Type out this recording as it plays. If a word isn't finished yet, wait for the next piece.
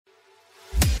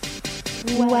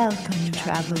Welcome,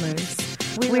 travelers.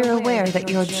 We're aware that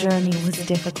your journey was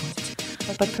difficult,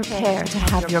 but prepare to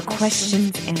have your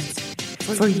questions answered,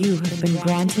 for you have been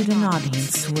granted an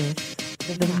audience with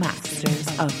the Masters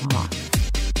of Modern.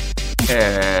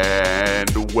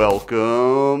 And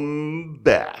welcome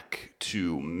back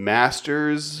to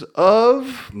Masters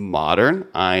of Modern.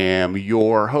 I am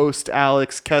your host,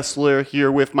 Alex Kessler,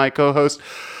 here with my co-host,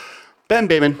 Ben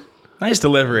Bateman. Nice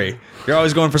delivery. You're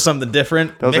always going for something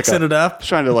different, mixing it up.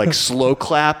 Trying to slow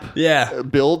clap,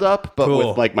 build up, but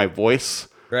with my voice.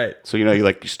 Right. So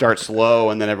you start slow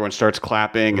and then everyone starts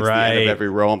clapping. It's the end of every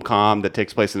rom-com that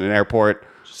takes place in an airport.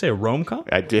 Did you say a rom-com?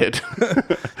 I did.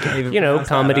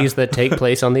 Comedies that take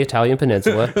place on the Italian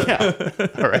peninsula. Yeah.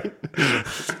 All right.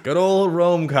 Good old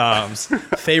rom-coms.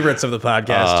 Favorites of the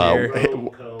podcast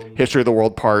here. History of the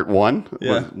World Part 1.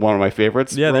 Yeah. One of my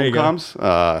favorites. Yeah, there rom-coms. You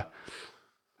go.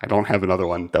 I don't have another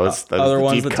one. That was other the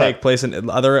ones deep that cut. take place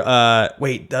in other.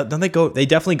 Don't they go? They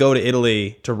definitely go to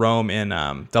Italy, to Rome in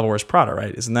Devil Wears Prada,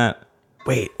 right? Isn't that?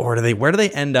 Wait, or do they? Where do they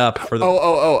end up for the?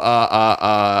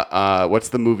 What's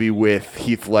the movie with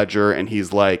Heath Ledger and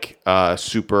he's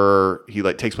super? He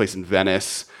takes place in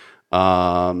Venice.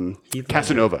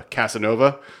 Casanova.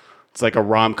 It's like a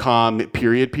rom-com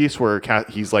period piece where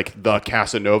he's the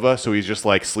Casanova, so he's just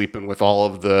sleeping with all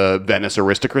of the Venice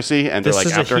aristocracy, and they're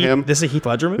after him. This is a Heath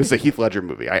Ledger movie? This is a Heath Ledger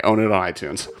movie. I own it on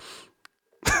iTunes.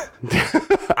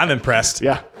 I'm impressed.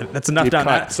 Yeah. That's enough down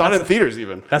that. It's not in theaters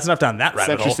even. That's enough down that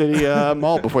rabbit hole. Century City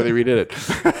Mall before they redid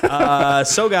it.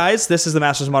 So guys, this is the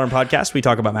Masters of Modern podcast. We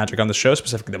talk about Magic on the show,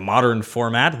 specifically the modern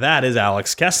format. That is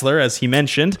Alex Kessler, as he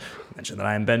mentioned. That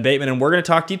I am Ben Bateman, and we're going to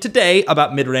talk to you today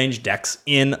about mid-range decks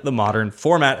in the modern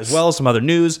format, as well as some other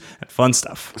news and fun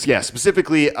stuff. Yeah,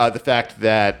 specifically the fact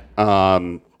that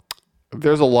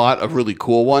there's a lot of really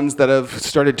cool ones that have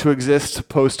started to exist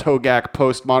post-Hogak,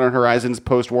 post-Modern Horizons,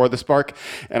 post-War of the Spark,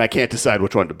 and I can't decide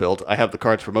which one to build. I have the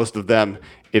cards for most of them.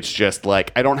 It's just I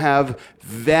don't have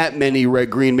that many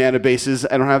red-green mana bases.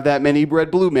 I don't have that many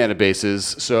red-blue mana bases.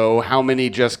 So how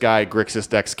many Jeskai Grixis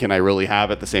decks can I really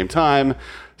have at the same time?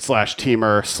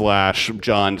 /Teamer,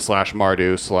 /Jund,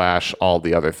 /Mardu, all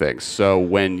the other things. So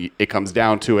when it comes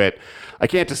down to it, I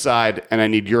can't decide, and I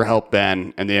need your help,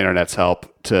 Ben, and the internet's help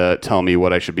to tell me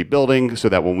what I should be building so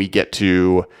that when we get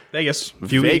to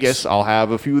Vegas, I'll have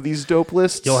a few of these dope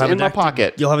lists in my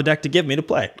pocket. You'll have a deck to give me to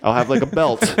play. I'll have a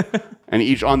belt, and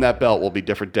each on that belt will be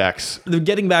different decks.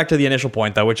 Getting back to the initial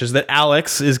point, though, which is that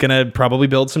Alex is going to probably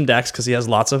build some decks because he has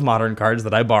lots of modern cards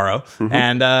that I borrow. Mm-hmm.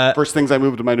 And first things I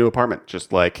moved to my new apartment,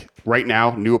 just right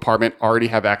now, new apartment, already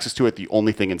have access to it. The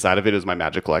only thing inside of it is my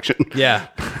Magic collection. Yeah.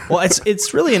 Well,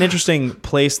 it's really an interesting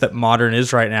place that Modern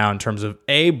is right now in terms of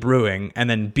A, brewing,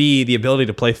 and then B, the ability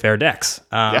to play fair decks.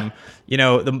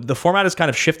 The format has kind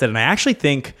of shifted, and I actually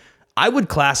think I would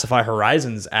classify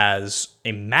Horizons as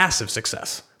a massive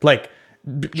success.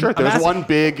 Sure, there's one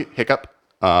big hiccup.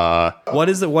 What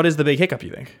is the big hiccup,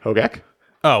 you think? Hogak?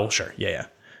 Oh, sure. Yeah.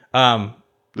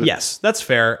 Yes, that's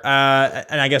fair.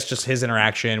 And I guess just his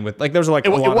interaction with there's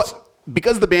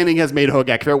because the banning has made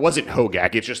Hogak fair. It wasn't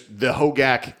Hogak. It's just the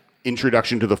Hogak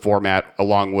introduction to the format,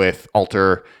 along with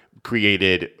Alter,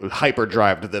 created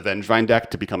hyperdrive to the Vengevine deck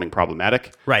to becoming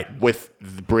problematic. Right. With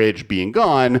the bridge being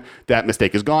gone, that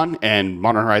mistake is gone, and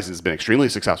Modern Horizons has been extremely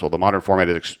successful. The modern format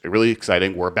is really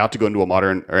exciting. We're about to go into a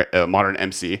modern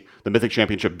MC, the Mythic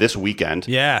Championship, this weekend.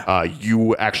 Yeah.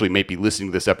 You actually may be listening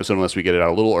to this episode unless we get it out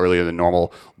a little earlier than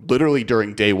normal, literally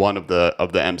during day one of the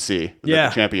MC, the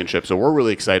Mythic Championship. So we're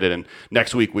really excited, and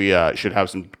next week we should have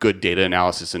some good data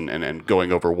analysis and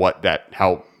going over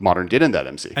how Modern did in that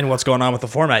MC. And what's going on with the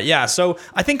format. Yeah, so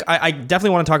I think I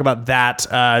definitely want to talk about that,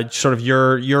 sort of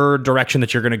your direction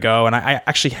that you're going to go. And I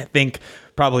actually think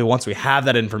probably once we have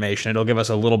that information, it'll give us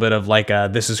a little bit of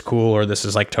this is cool or this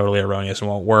is totally erroneous and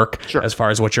won't work as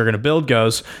far as what you're going to build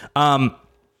goes.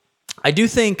 I do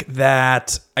think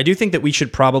that we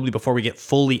should probably, before we get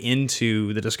fully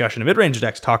into the discussion of mid-range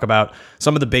decks, talk about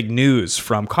some of the big news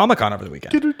from Comic-Con over the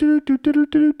weekend.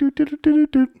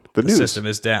 The system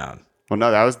is down. Well, no,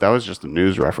 that was just a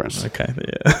news reference. Okay,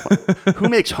 yeah. Who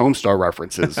makes Homestar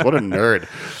references? What a nerd.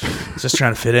 Just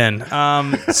trying to fit in.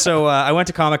 So I went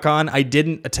to Comic-Con. I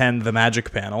didn't attend the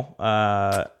Magic panel.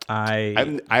 I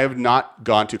have not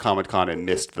gone to Comic-Con and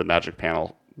missed the Magic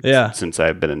panel. Yeah. Since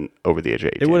I've been over the age of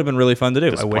 18. It would have been really fun to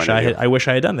do. I wish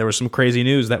I had done. There was some crazy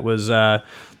news that was that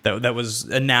was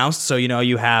announced. So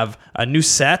you have a new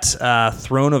set,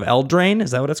 Throne of Eldraine.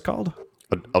 Is that what it's called?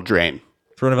 Eldraine.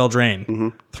 Throne of Eldraine. Mm-hmm.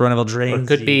 Throne of Eldraine. Or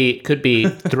could be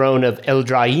Throne of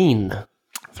Eldraine.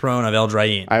 Throne of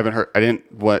Eldraine. I haven't heard.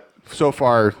 So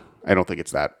far, I don't think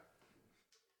it's that.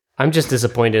 I'm just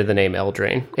disappointed in the name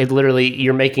Eldraine. It literally,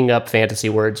 you're making up fantasy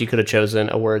words. You could have chosen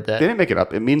a word that... They didn't make it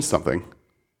up. It means something.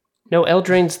 No,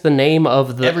 Eldraine's the name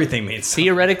of the... Everything means something.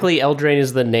 Theoretically, Eldraine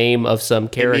is the name of some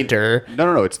character.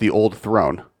 No. It's the Old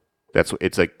Throne.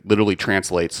 It's like literally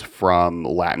translates from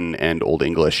Latin and Old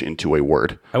English into a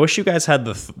word. I wish you guys had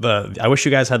the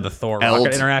Thor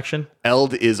rocket interaction.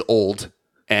 Eld is old,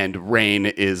 and reign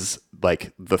is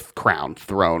like the crown,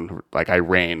 throne. Like I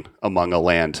reign among a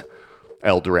land.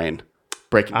 Eldraine.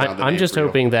 Breaking down the I'm name just for you.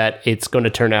 hoping that it's going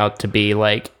to turn out to be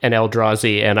like an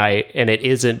Eldrazi, and it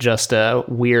isn't just a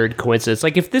weird coincidence.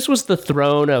 Like if this was the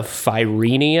throne of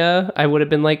Phyrenia, I would have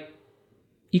been like,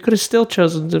 you could have still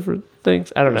chosen different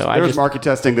things. I don't know. There's market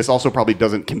testing. This also probably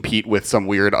doesn't compete with some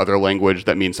weird other language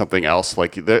that means something else.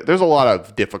 Like there's a lot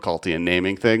of difficulty in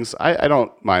naming things. I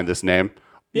don't mind this name.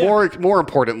 Yeah. More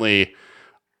importantly,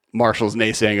 Marshall's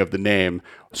naysaying of the name.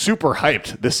 Super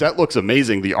hyped. The set looks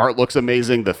amazing. The art looks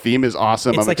amazing. The theme is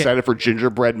awesome. I'm excited for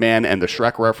Gingerbread Man and the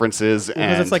Shrek references.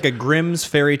 Because it's like a Grimm's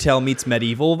fairy tale meets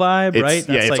medieval vibe, right?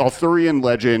 It's Arthurian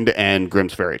legend and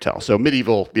Grimm's fairy tale. So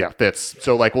medieval, fits.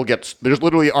 So like there's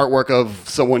literally artwork of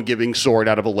someone giving sword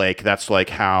out of a lake. That's like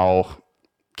how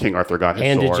King Arthur got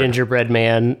his sword. And a gingerbread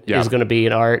man is going to be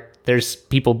an art. There's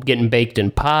people getting baked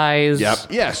in pies. Yep.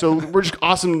 Yeah, so we're just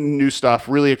awesome new stuff.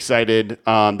 Really excited.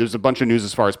 There's a bunch of news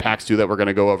as far as PAX 2 that we're going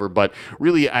to go over. But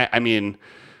really, I mean,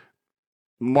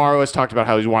 Morrow has talked about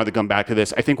how he wanted to come back to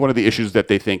this. I think one of the issues that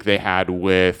they think they had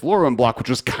with Lorwyn Block, which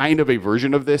was kind of a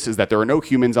version of this, is that there are no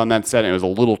humans on that set, and it was a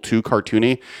little too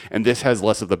cartoony. And this has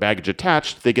less of the baggage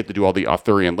attached. They get to do all the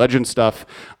Arthurian legend stuff.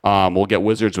 We'll get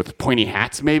wizards with pointy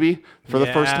hats, maybe, for the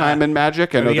first time in I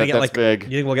know that's big.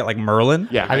 You think we'll get like Merlin?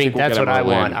 Yeah, I think that's what I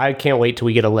want. I can't wait till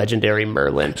we get a legendary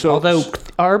Merlin. So, although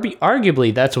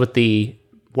arguably that's what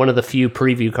one of the few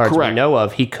preview cards we know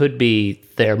of, he could be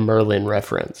their Merlin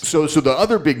reference. So the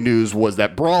other big news was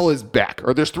that Brawl is back.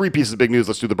 Or there's three pieces of big news.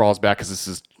 Let's do the Brawl is back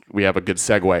because we have a good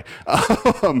segue.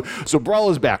 So Brawl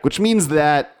is back, which means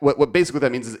that what basically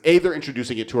that means is they're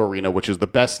introducing it to Arena, which is the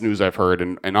best news I've heard.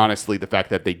 And honestly, the fact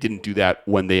that they didn't do that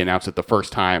when they announced it the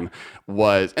first time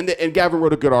was, and Gavin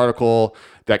wrote a good article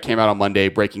that came out on Monday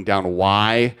breaking down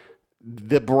why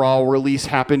the Brawl release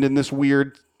happened in this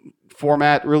weird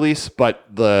format release, but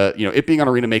it being on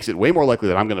Arena makes it way more likely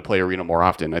that I'm going to play Arena more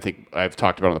often. I think I've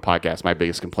talked about on the podcast, my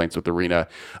biggest complaints with Arena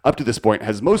up to this point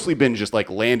has mostly been just like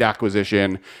land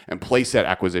acquisition and playset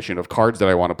acquisition of cards that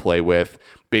I want to play with,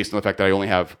 based on the fact that I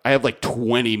have like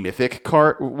 20 mythic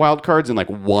wild cards and like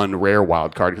one rare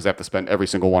wild card because I have to spend every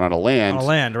single one on a land,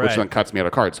 right. Which then cuts me out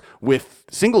of cards. With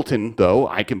Singleton, though,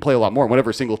 I can play a lot more.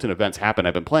 Whenever Singleton events happen,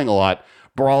 I've been playing a lot.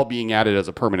 Brawl being added as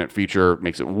a permanent feature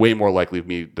makes it way more likely of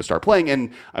me to start playing,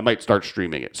 and I might start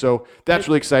streaming it. So that's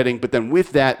really exciting. But then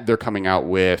with that, they're coming out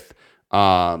with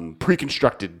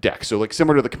pre-constructed decks. So like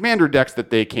similar to the Commander decks that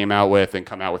they came out with and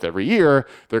come out with every year,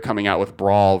 they're coming out with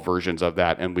Brawl versions of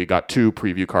that, and we got 2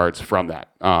 preview cards from that.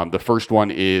 The first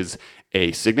one is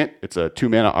a Signet. It's a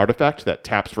 2-mana artifact that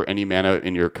taps for any mana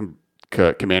in your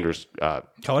Commander's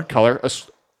color.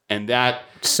 And that...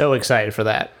 So excited for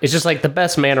that. It's just like the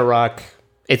best mana rock.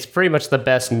 It's pretty much the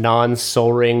best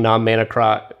non-Soul Ring, non-mana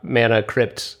crypt mana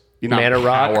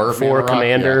rock for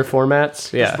Commander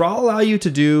formats. Yeah. Does Brawl allow you to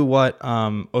do what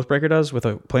Oathbreaker does with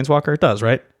a Planeswalker? It does,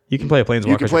 right? You can play a Planeswalker.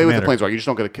 You can play with a Planeswalker. You just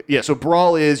don't get a... Yeah, so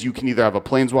Brawl is you can either have a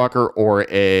Planeswalker or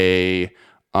a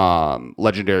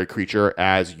legendary creature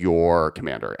as your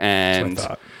commander. And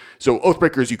so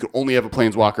Oathbreakers, you can only have a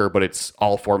Planeswalker, but it's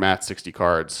all formats, 60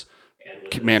 cards.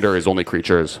 Commander is only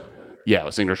creatures. Yeah,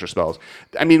 with signature spells.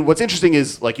 I mean, what's interesting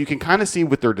is like you can kind of see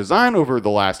with their design over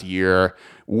the last year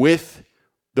with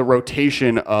the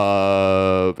rotation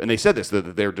of, and they said this,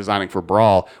 that they're designing for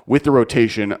Brawl, with the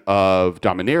rotation of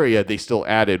Dominaria, they still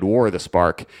added War of the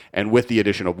Spark. And with the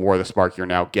addition of War of the Spark, you're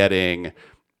now getting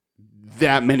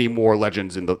that many more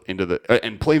legends and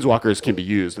Planeswalkers can be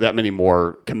used, that many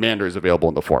more commanders available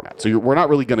in the format. So we're not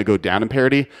really going to go down in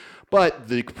parity. But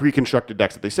the pre-constructed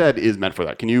decks that they said is meant for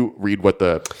that. Can you read what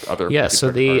the other? Yeah,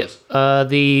 so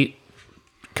the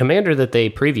commander that they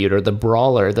previewed, or the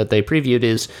brawler that they previewed,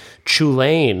 is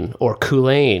Chulain or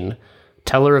Kulain,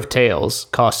 Teller of Tales.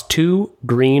 Costs 2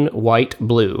 green, white,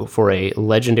 blue for a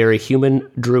legendary human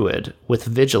druid with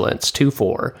vigilance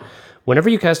 2/4. Whenever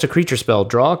you cast a creature spell,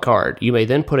 draw a card. You may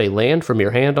then put a land from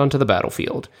your hand onto the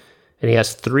battlefield. And he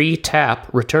has 3 tap.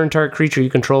 Return target creature you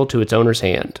control to its owner's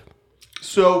hand.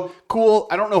 So cool.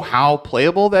 I don't know how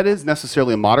playable that is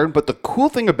necessarily in Modern, but the cool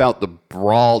thing about the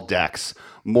Brawl decks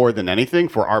more than anything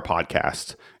for our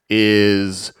podcast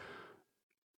is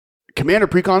Commander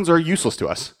precons are useless to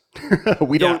us.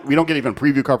 we don't get even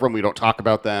preview cover them. We don't talk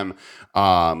about them.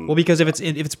 Well, because if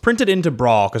it's printed into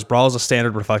Brawl, because Brawl is a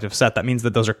standard reflective set, that means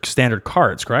that those are standard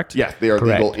cards, correct? Yeah, they are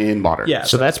legal in Modern. Yeah.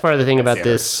 So that's part of the thing about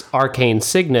standard. this Arcane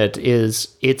Signet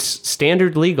is it's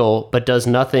standard legal, but does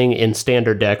nothing in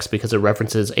standard decks because it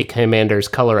references a commander's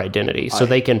color identity. So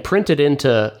they can print it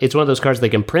into, it's one of those cards they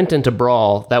can print into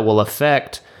Brawl that will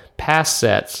affect past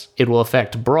sets. It will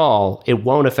affect Brawl. It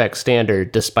won't affect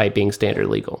standard despite being standard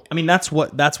legal. I mean, that's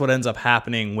what ends up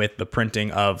happening with the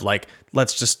printing of, like,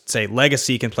 let's just say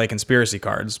Legacy can play conspiracy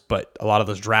cards, but a lot of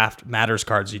those draft matters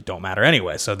cards don't matter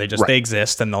anyway. So they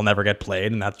exist and they'll never get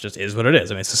played, and that just is what it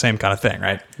is. I mean, it's the same kind of thing,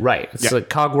 right? Right. It's a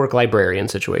Cogwork librarian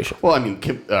situation. Well, I mean,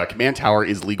 Command Tower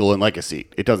is legal in Legacy.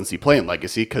 It doesn't see play in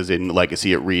Legacy because in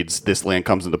Legacy it reads this land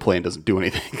comes into play and doesn't do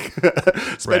anything.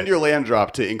 Spend your land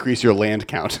drop to increase your land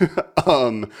count.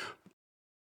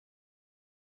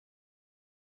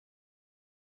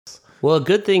 Well, a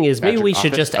good thing is maybe Magic we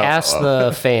should Office? just ask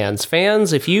the fans.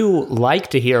 Fans, if you like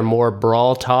to hear more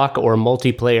Brawl talk or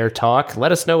multiplayer talk,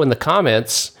 let us know in the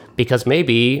comments, because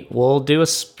maybe we'll do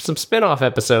some spin-off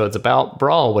episodes about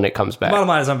Brawl when it comes back. Bottom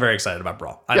line is I'm very excited about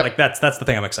Brawl. That's the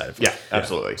thing I'm excited for. Yeah,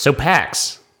 absolutely. So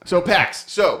PAX.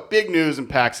 So big news in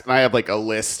PAX, and I have like a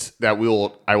list that we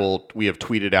have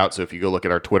tweeted out. So if you go look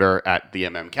at our Twitter at the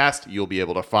MMCast, you'll be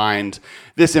able to find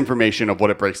this information of what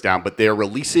it breaks down. But they're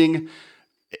releasing,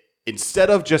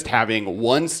 instead of just having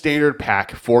one standard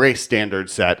pack for a standard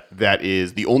set that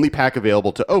is the only pack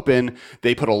available to open,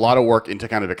 they put a lot of work into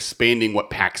kind of expanding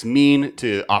what packs mean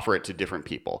to offer it to different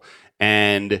people.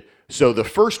 And so the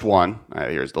first one,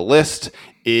 here's the list,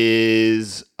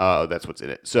 is, that's what's in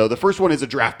it. So the first one is a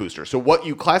draft booster. So what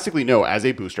you classically know as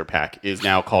a booster pack is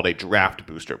now called a draft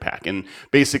booster pack. And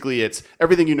basically it's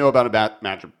everything you know about a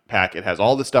Magic pack. It has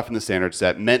all the stuff in the standard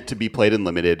set meant to be played in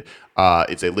limited.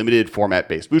 It's a limited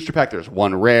format-based booster pack. There's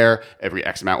one rare. Every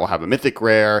X amount will have a mythic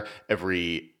rare.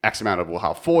 Every X amount will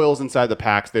have foils inside the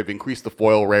packs. They've increased the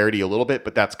foil rarity a little bit,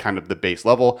 but that's kind of the base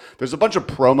level. There's a bunch of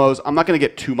promos. I'm not going to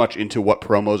get too much into what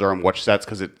promos are in which sets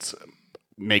because it's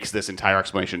makes this entire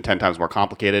explanation 10 times more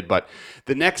complicated. But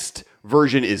the next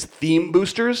version is theme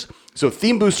boosters. So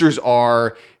theme boosters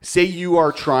are, say you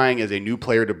are trying as a new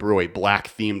player to brew a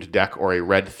black themed deck or a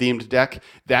red themed deck,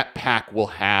 that pack will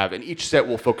have, and each set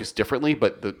will focus differently,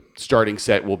 but the starting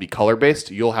set will be color based.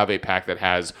 You'll have a pack that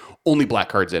has only black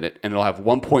cards in it, and it'll have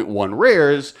 1.1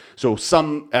 rares. So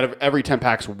some out of every 10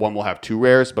 packs, one will have 2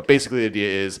 rares. But basically the idea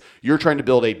is you're trying to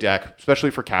build a deck, especially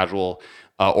for casual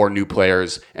or new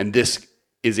players, and this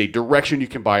is a direction you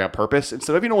can buy on purpose.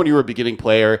 Instead of, when you were a beginning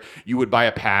player, you would buy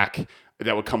a pack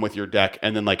that would come with your deck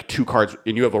and then like 2 cards,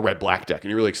 and you have a red-black deck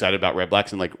and you're really excited about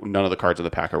red-blacks, and like none of the cards in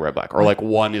the pack are red-black, or like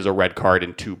one is a red card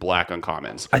and 2 black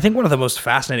uncommons. I think one of the most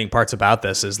fascinating parts about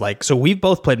this is, like, so we've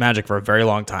both played Magic for a very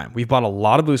long time. We've bought a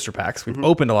lot of booster packs. We've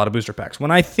opened a lot of booster packs.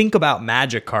 When I think about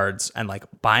Magic cards and like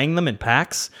buying them in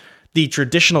packs, the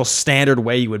traditional standard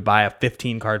way you would buy a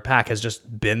 15 card pack has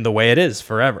just been the way it is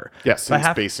forever. Yes, since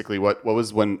basically what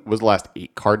was the last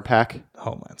 8 card pack?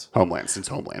 Homelands. Since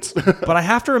Homelands. But I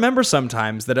have to remember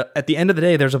sometimes that at the end of the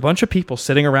day, there's a bunch of people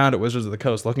sitting around at Wizards of the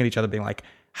Coast looking at each other being like,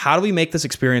 how do we make this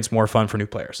experience more fun for new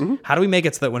players? How do we make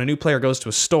it so that when a new player goes to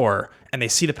a store and they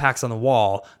see the packs on the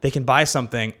wall, they can buy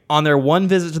something on their one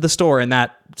visit to the store in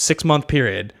that 6-month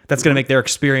period that's going to make their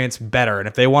experience better? And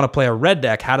if they want to play a red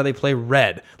deck, how do they play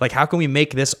red? Like, how can we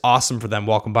make this awesome for them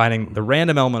while combining the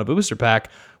random element of a booster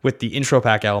pack with the intro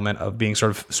pack element of being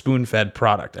sort of spoon-fed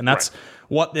product? And that's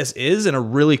what this is in a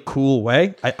really cool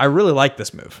way. I really like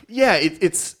this move. Yeah,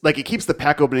 it's like it keeps the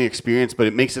pack opening experience, but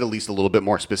it makes it at least a little bit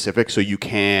more specific so you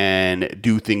can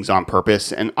do things on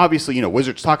purpose. And obviously,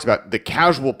 Wizards talks about the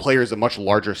casual player is a much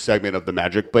larger segment of the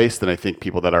Magic base than I think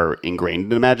people that are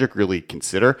ingrained in Magic really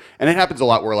consider. And it happens a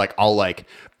lot where like I'll like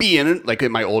be in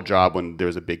my old job when there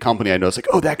was a big company, I know it's like,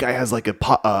 oh, that guy has like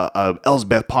a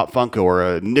Elsbeth Pop Funko or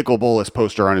a Nicol Bolas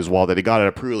poster on his wall that he got at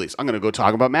a pre-release. I'm going to go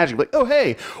talk about Magic. Like, oh,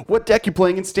 hey, what deck you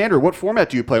playing in Standard? What format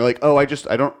do you play? Like, oh, I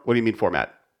don't, what do you mean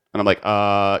format? And I'm like,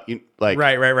 Right.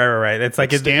 It's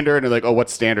like Standard. And they're like, oh,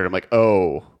 what's Standard? I'm like,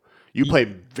 oh, you play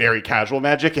very casual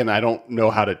Magic, and I don't know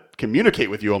how to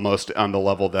communicate with you almost on the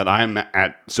level that I'm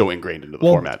at, so ingrained into the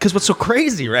format. Because what's so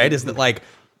crazy, right, is that like,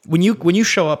 when you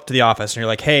show up to the office and you're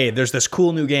like, hey, there's this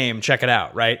cool new game, check it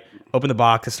out, right? Open the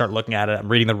box and start looking at it. I'm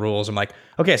reading the rules. I'm like,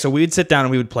 okay, so we'd sit down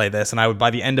and we would play this, and I would,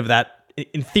 by the end of that,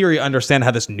 in theory, understand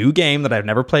how this new game that I've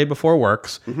never played before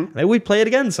works. Maybe we'd play it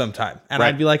again sometime. And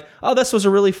I'd be like, oh, this was a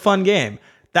really fun game.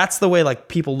 That's the way like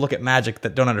people look at Magic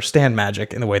that don't understand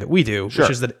Magic in the way that we do, which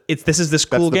is that this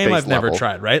cool game I've never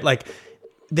tried, right? Like,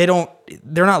 they're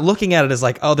not looking at it as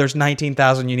like, oh, there's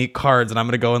 19,000 unique cards and I'm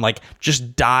going to go and like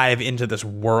just dive into this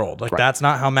world. Like that's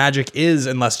not how Magic is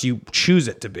unless you choose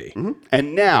it to be. Mm-hmm.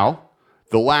 And now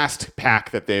the last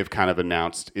pack that they've kind of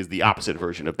announced is the opposite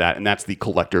version of that, and that's the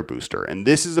Collector Booster. And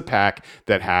this is a pack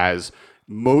that has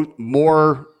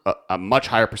a much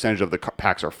higher percentage of the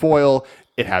packs are foil.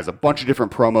 It has a bunch of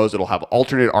different promos. It'll have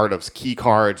alternate art of key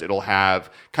cards. It'll have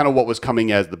kind of what was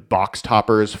coming as the box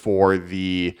toppers for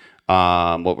the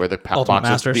what were the Ultimate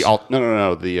boxes? Masters?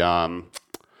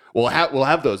 We'll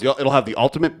have those. It'll have the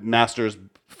Ultimate Masters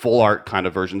full art kind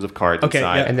of versions of cards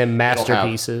inside, yeah. And then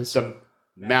masterpieces. The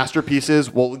masterpieces.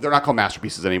 Well, they're not called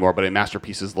masterpieces anymore, but in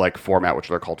masterpieces like format, which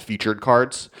they're called featured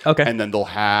cards. Okay. And then they'll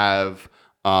have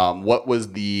what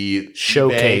was the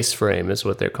Showcase eBay? frame is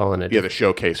what they're calling it. Yeah, the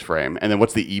showcase frame. And then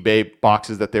what's the eBay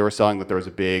boxes that they were selling that there was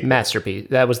a big Masterpiece.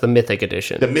 That was the Mythic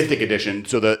Edition. The Mythic Edition.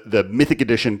 So the Mythic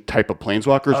Edition type of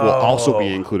Planeswalkers will also be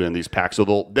included in these packs.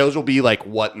 So those will be like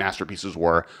what masterpieces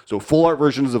were. So full art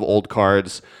versions of old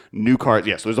cards, new cards.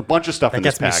 Yeah, so there's a bunch of stuff in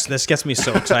this pack. This gets me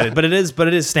so excited. but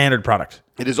it is standard product.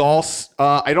 It is all.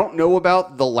 I don't know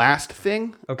about the last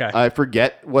thing. Okay. I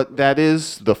forget what that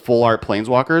is. The full art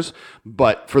Planeswalkers,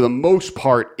 but for the most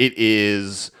part, it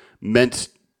is meant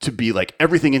to be like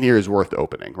everything in here is worth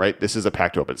opening. Right. This is a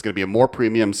pack to open. It's going to be a more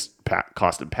premium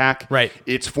costed pack. Right.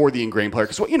 It's for the ingrained player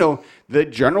because the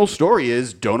general story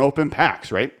is don't open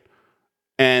packs. Right.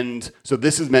 And so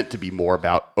this is meant to be more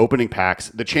about opening packs.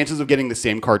 The chances of getting the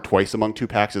same card twice among two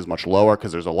packs is much lower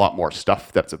because there's a lot more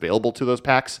stuff that's available to those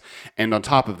packs. And on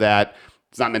top of that,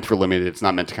 it's not meant for limited. It's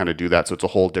not meant to kind of do that. So it's a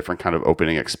whole different kind of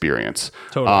opening experience.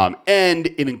 Totally. And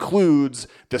it includes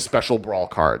the special brawl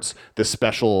cards, the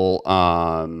special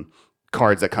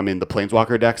cards that come in the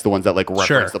Planeswalker decks, the ones that like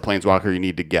reference the Planeswalker you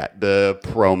need to get, the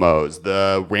promos,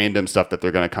 the random stuff that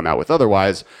they're going to come out with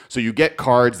otherwise. So you get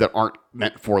cards that aren't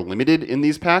meant for limited in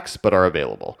these packs, but are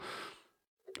available.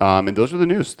 And those are the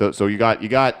news. So you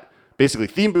got basically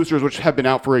theme boosters, which have been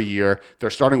out for a year. They're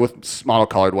starting with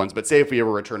monocolored ones, but say if we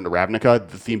ever return to Ravnica,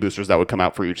 the theme boosters that would come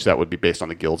out for each set would be based on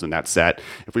the guilds in that set.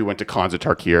 If we went to Khans of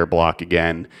Tarkir block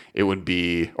again, it would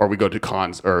be, or we go to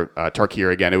Khans or Tarkir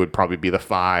again, it would probably be the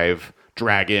 5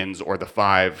 dragons or the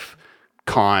 5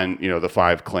 the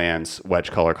 5 clans wedge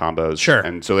color combos. Sure.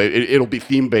 And so it'll be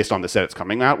themed based on the set it's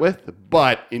coming out with,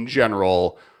 but in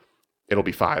general, it'll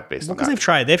be 5 based on that.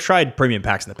 Because they've tried premium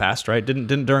packs in the past, right?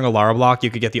 Didn't during Alara block you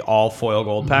could get the all foil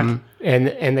gold pack?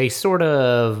 And they sort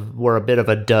of were a bit of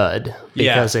a dud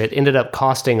because it ended up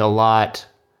costing a lot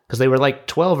because they were like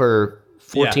 12 or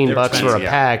 14 bucks for a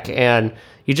pack, and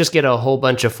you just get a whole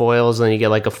bunch of foils and then you get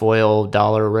like a foil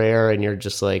dollar rare and you're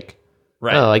just like,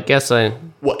 right. Oh, I guess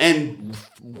Well, and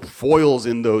foils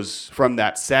in those from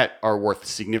that set are worth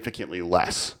significantly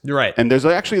less. You're right. And there's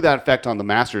actually that effect on the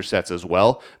master sets as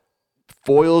well.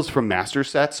 Foils from master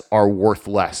sets are worth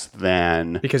less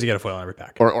than... Because you get a foil in every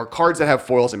pack. Or cards that have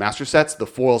foils in master sets, the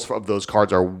foils of those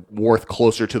cards are worth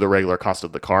closer to the regular cost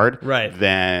of the card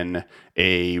than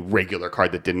a regular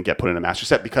card that didn't get put in a master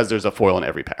set because there's a foil in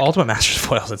every pack. Ultimate Masters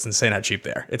foils, it's insane how cheap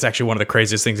they are. It's actually one of the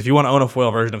craziest things. If you want to own a foil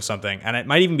version of something, and it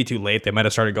might even be too late, they might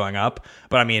have started going up,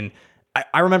 but I mean...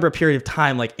 I remember a period of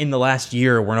time, like in the last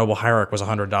year, where Noble Hierarch was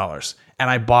 $100, and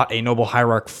I bought a Noble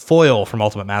Hierarch foil from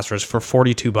Ultimate Masters for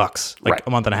 $42, like a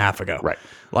month and a half ago. Right.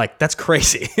 Like that's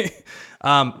crazy.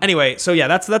 Anyway, so yeah,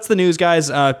 that's the news, guys.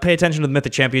 Pay attention to the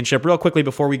Mythic Championship real quickly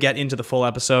before we get into the full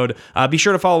episode. Be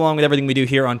sure to follow along with everything we do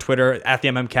here on Twitter at the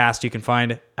MMCast. You can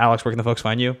find Alex. Where can the folks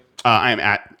find you? I am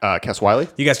at Kes Wiley.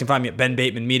 You guys can find me at Ben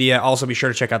Bateman Media. Also, be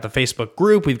sure to check out the Facebook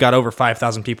group. We've got over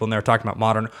 5,000 people in there talking about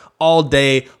Modern all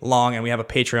day long, and we have a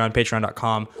Patreon,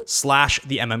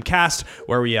 patreon.com/theMMCast,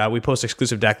 where we post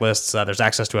exclusive deck lists. There's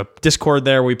access to a Discord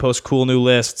there where we post cool new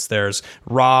lists. There's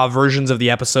raw versions of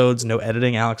the episodes, no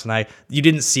editing. Alex and I, you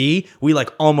didn't see, we like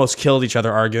almost killed each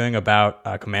other arguing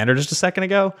about Commander just a second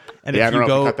ago. And I don't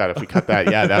know if we cut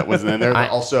that. Yeah, that wasn't in there.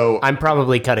 I'm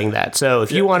probably cutting that. So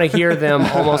if you want to hear them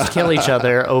almost kill each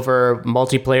other over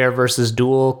multiplayer versus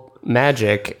dual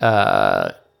Magic,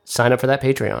 sign up for that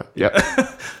Patreon. Yep.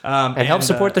 And help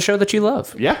support the show that you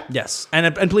love. Yeah. Yes.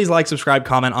 And please like, subscribe,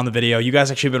 comment on the video. You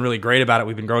guys actually have been really great about it.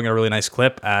 We've been growing at a really nice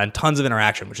clip and tons of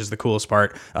interaction, which is the coolest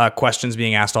part. Questions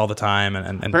being asked all the time.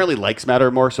 And apparently likes matter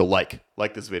more. So like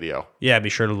this video. Yeah, be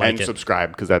sure to like and it.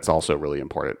 subscribe because that's also really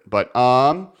important. But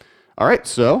all right,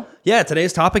 so yeah,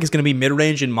 today's topic is going to be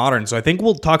mid-range in Modern. So I think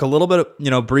we'll talk a little bit,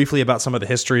 briefly about some of the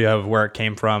history of where it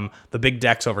came from, the big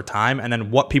decks over time, and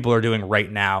then what people are doing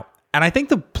right now. And I think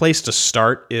the place to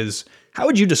start is How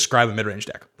would you describe a mid-range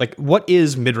deck? Like, what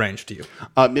is mid-range to you?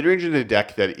 Midrange is a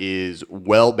deck that is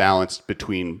well balanced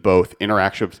between both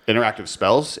interactive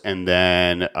spells and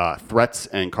then threats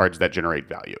and cards that generate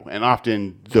value. And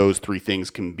often those three things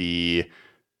can be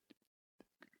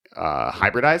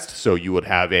hybridized. So you would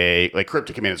have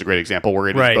Cryptic Command is a great example where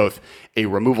it is both a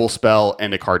removal spell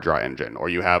and a card draw engine. Or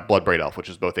you have Bloodbraid Elf, which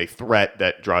is both a threat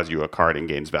that draws you a card and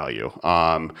gains value.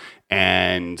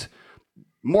 And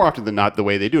more often than not, the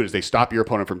way they do it is they stop your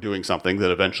opponent from doing something that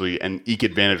eventually and eke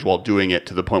advantage while doing it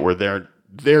to the point where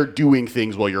they're doing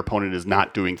things while your opponent is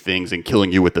not doing things and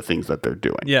killing you with the things that they're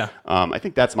doing. Yeah. I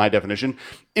think that's my definition.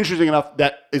 Interesting enough,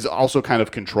 that is also kind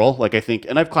of control. Like I think,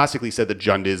 and I've classically said that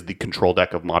Jund is the control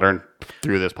deck of Modern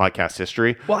through this podcast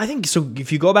history. Well, I think so.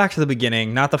 If you go back to the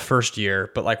beginning, not the first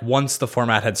year, but like once the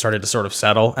format had started to sort of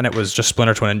settle and it was just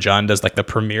Splinter Twin and Jund as like the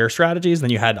premier strategies, then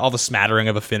you had all the smattering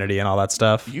of Affinity and all that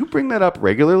stuff. You bring that up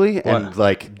regularly, and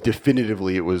like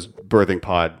definitively it was Birthing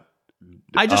Pod.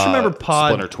 I just remember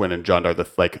Pod. Splinter Twin and Jund are the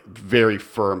very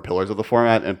firm pillars of the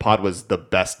format, and Pod was the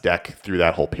best deck through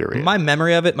that whole period. My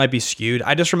memory of it might be skewed.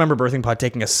 I just remember Birthing Pod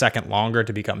taking a second longer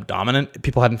to become dominant.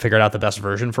 People hadn't figured out the best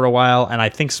version for a while, and I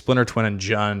think Splinter Twin and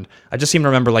Jund, I just seem to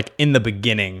remember like in the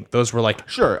beginning, those were like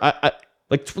sure.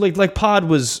 Like Pod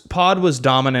was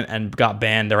dominant and got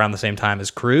banned around the same time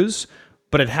as Cruise,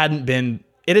 but it had been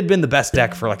the best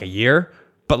deck for like a year,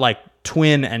 but like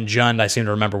Twin and Jund, I seem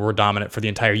to remember, were dominant for the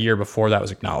entire year before that was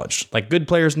acknowledged. Like good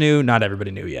players knew, not everybody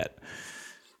knew yet.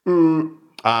 Sure.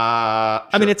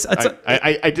 I mean,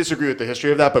 I disagree with the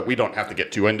history of that, but we don't have to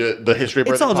get too into the history of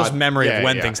Birthing It's all Pod. just memory of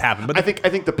when things happen. But I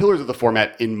think the pillars of the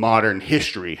format in modern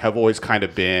history have always kind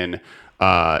of been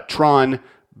Tron,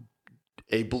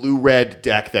 a blue-red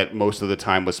deck that most of the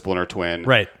time was Splinter Twin,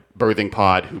 right? Birthing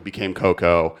Pod, who became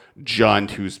Coco,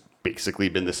 Jund, who's basically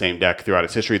been the same deck throughout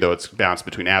its history, though it's bounced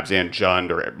between Abzan,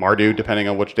 Jund, or Mardu, depending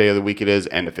on which day of the week it is,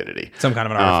 and Affinity. Some kind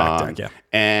of an artifact deck, yeah.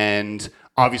 And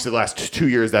obviously the last 2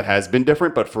 years that has been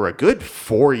different, but for a good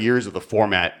 4 years of the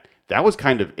format, that was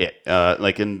kind of it.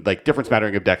 Different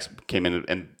smattering of decks came in,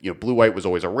 and blue-white was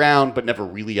always around, but never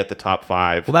really at the top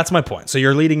 5. Well, that's my point. So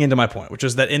you're leading into my point, which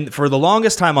is that for the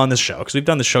longest time on this show, because we've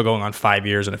done this show going on 5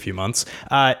 years and a few months,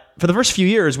 for the first few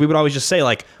years, we would always just say,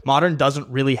 like, Modern doesn't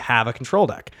really have a control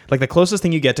deck. Like, the closest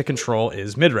thing you get to control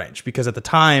is mid-range, because at the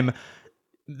time,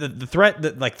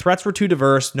 the threats were too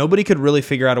diverse. Nobody could really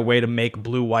figure out a way to make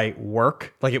blue-white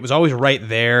work. Like, it was always right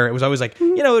there. It was always like,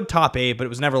 top 8, but it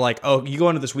was never like, oh, you go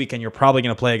into this weekend, you're probably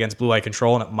going to play against blue-white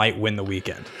control, and it might win the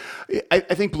weekend. I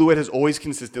think blue-white has always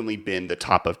consistently been the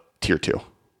top of tier 2.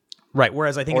 Right,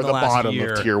 whereas I think or in the last bottom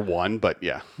year, of tier 1, but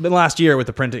yeah. The last year with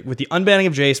the unbanning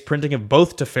of Jace, printing of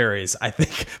both Teferis, I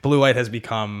think blue-white has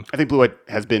become... I think blue-white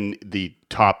has been the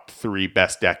top 3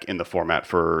 best deck in the format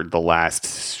for the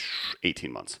last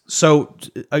 18 months. So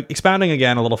expounding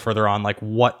again a little further on like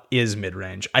what is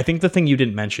mid-range, I think the thing you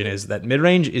didn't mention is that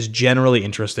mid-range is generally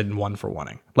interested in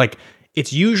 1-for-1ing. Like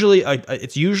it's usually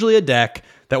a deck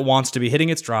that wants to be hitting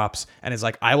its drops and is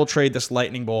like, I will trade this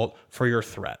lightning bolt for your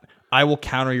threat. I will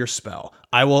counter your spell.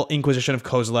 I will Inquisition of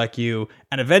Kozilek you.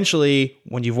 And eventually,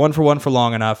 when you've 1-for-1 for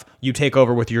long enough, you take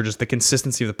over with just the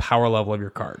consistency of the power level of your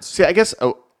cards. See, I guess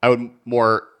I would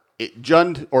more...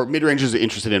 Jund or mid-range is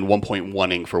interested in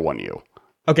 1.1ing for 1U.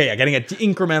 Okay, yeah, getting an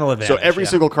incremental advantage. So every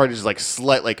single card is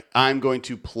like I'm going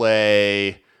to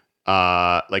play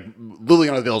like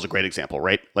Liliana the Veil is a great example,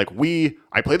 right? Like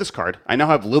I play this card. I now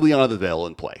have Liliana the Veil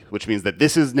in play, which means that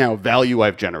this is now value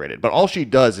I've generated. But all she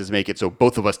does is make it so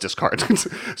both of us discard.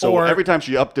 So every time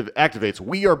she activates,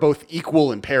 we are both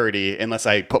equal in parity, unless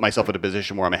I put myself in a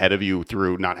position where I'm ahead of you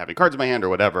through not having cards in my hand or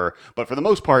whatever. But for the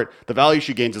most part, the value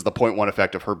she gains is the 0.1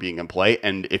 effect of her being in play,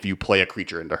 and if you play a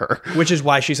creature into her. Which is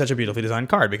why she's such a beautifully designed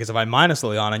card, because if I minus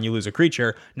Liliana and you lose a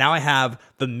creature, now I have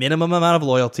the minimum amount of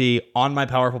loyalty on my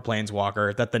powerful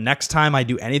Planeswalker that the next time I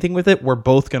do anything with it, we're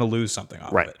both going to lose something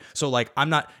off of it. So like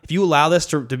if you allow this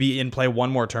to be in play one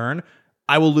more turn,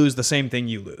 I will lose the same thing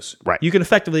you lose. Right. You can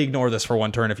effectively ignore this for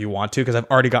one turn if you want to, because I've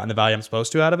already gotten the value I'm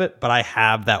supposed to out of it, but I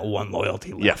have that one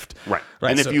loyalty left. Yeah, right.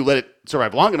 And if you let it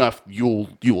survive long enough, you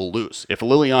will lose. If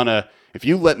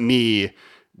you let me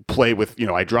play with,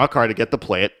 I draw a card to get to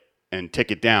play it and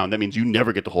tick it down, that means you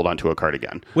never get to hold on to a card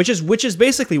again. Which is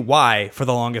basically why, for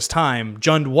the longest time,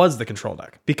 Jund was the control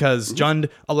deck. Because Jund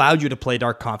allowed you to play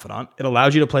Dark Confidant. It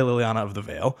allowed you to play Liliana of the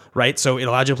Veil, right? So it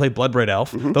allowed you to play Bloodbraid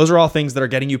Elf. Those are all things that are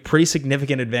getting you pretty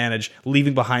significant advantage,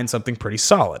 leaving behind something pretty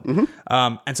solid.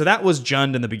 And so that was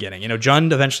Jund in the beginning.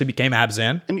 Jund eventually became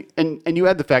Abzan. And you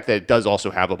add the fact that it does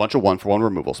also have a bunch of 1-for-1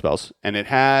 removal spells. And it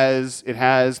has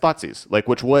Thoughtseize,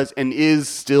 which was and is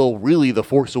still really the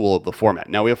Force of the format.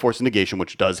 Now we have Force Force Negation,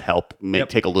 which does help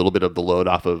take a little bit of the load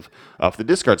off the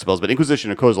discard spells. But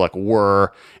Inquisition and Kozilek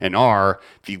were and are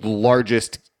the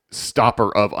largest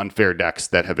stopper of unfair decks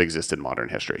that have existed in modern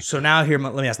history. So now here,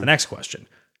 let me ask the next question.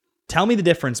 Tell me the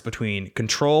difference between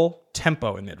control,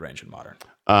 tempo, and mid-range in modern.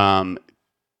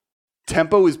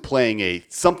 Tempo is playing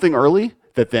something early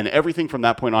that then everything from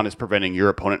that point on is preventing your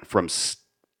opponent from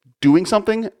doing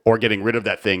something or getting rid of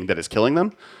that thing that is killing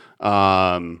them.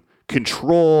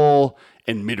 Control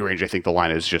and mid-range, I think the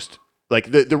line is just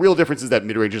like the real difference is that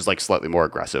mid-range is like slightly more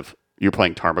aggressive. You're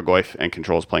playing Tarmogoyf and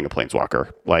control is playing a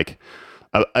Planeswalker. Like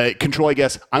control, I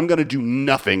guess, I'm going to do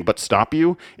nothing but stop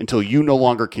you until you no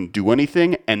longer can do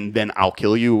anything, and then I'll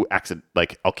kill you.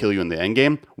 I'll kill you in the end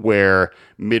game. Where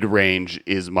mid-range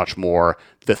is much more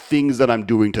the things that I'm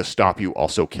doing to stop you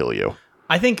also kill you.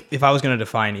 I think if I was going to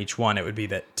define each one, it would be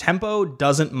that tempo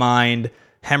doesn't mind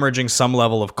hemorrhaging some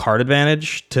level of card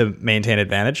advantage to maintain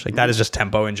advantage. Like that is just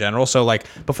tempo in general. So like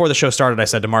before the show started, I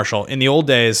said to Marshall, in the old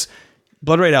days,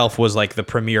 Bloodbraid Elf was like the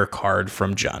premier card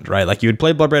from Jund, right? Like you would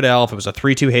play Bloodbraid Elf, it was a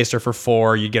 3/2 haster for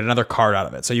 4, you'd get another card out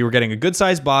of it. So you were getting a good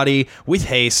sized body with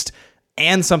haste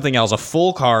and something else, a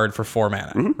full card for 4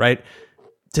 mana, right?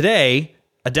 Today,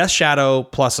 a Death Shadow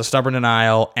plus a Stubborn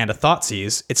Denial and a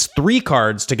Thoughtseize, it's 3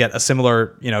 cards to get a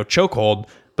similar, chokehold,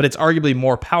 but it's arguably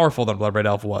more powerful than Bloodbraid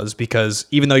Elf was because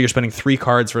even though you're spending 3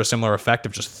 cards for a similar effect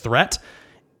of just threat,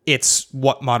 it's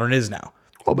what Modern is now.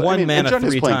 Well, but, One mana and Jund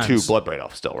 3 is playing times. 2 Bloodbraid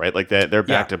Elf still, right? Like they're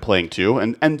back to playing 2,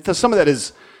 and some of that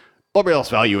is Bloodbraid Elf's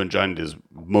value in Jund is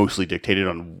mostly dictated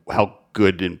on how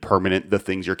good and permanent the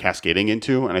things you're cascading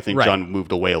into, and I think Jund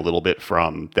moved away a little bit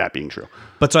from that being true.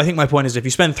 But so I think my point is if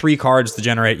you spend 3 cards to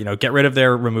generate, get rid of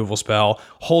their removal spell,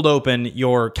 hold open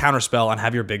your counter spell, and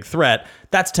have your big threat,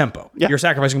 that's tempo. Yeah. You're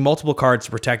sacrificing multiple cards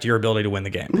to protect your ability to win the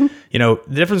game. The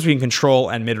difference between control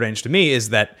and mid-range to me is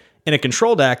that in a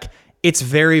control deck, it's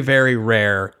very, very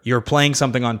rare you're playing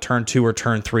something on turn 2 or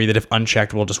turn 3 that if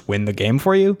unchecked will just win the game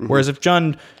for you. Whereas if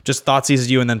Jund just Thoughtseizes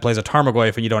you and then plays a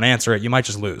Tarmogoyf and you don't answer it, you might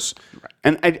just lose. Right.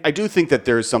 And I do think that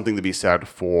there's something to be said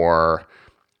for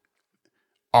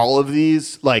all of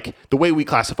these. Like the way we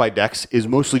classify decks is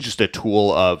mostly just a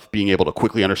tool of being able to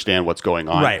quickly understand what's going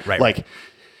on. Right.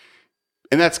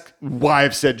 And that's why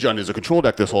I've said Jund is a control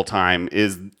deck this whole time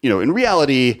is, in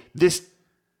reality,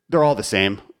 they're all the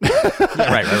same.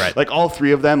 Right. Like all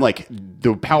 3 of them, like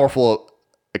the powerful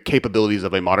capabilities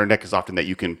of a modern deck is often that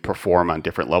you can perform on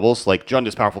different levels. Like Jund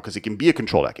is powerful because it can be a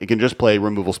control deck. It can just play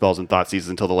removal spells and Thoughtseize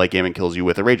until the late game and kills you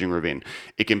with a Raging Ravine.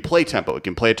 It can play tempo. It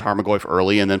can play a Tarmogoyf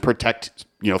early and then protect,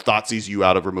 Thoughtseize you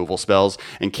out of removal spells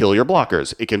and kill your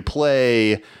blockers. It can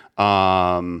play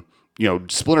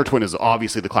Splinter Twin is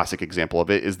obviously the classic example of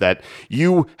it, is that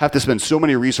you have to spend so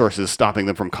many resources stopping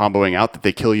them from comboing out that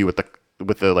they kill you with a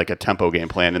tempo game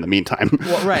plan in the meantime.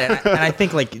 Well, right. And I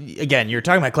think again, you're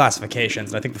talking about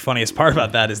classifications. And I think the funniest part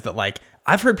about that is that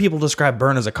I've heard people describe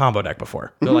Burn as a combo deck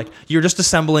before. They're like, you're just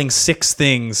assembling 6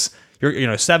 things,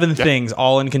 7 things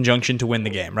all in conjunction to win the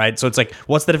game, right? So it's like,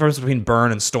 what's the difference between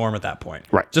Burn and Storm at that point?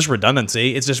 Right. Just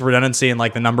redundancy. It's just redundancy in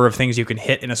the number of things you can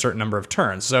hit in a certain number of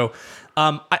turns. So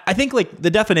I think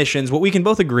the definitions, what we can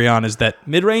both agree on is that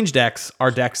mid-range decks are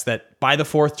decks that by the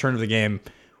 4th turn of the game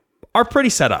are pretty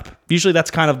set up. Usually that's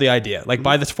kind of the idea.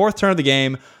 By the 4th turn of the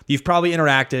game, you've probably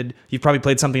interacted, you've probably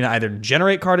played something to either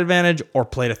generate card advantage or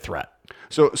played a threat.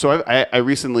 So I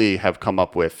recently have come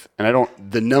up with, and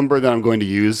the number that I'm going to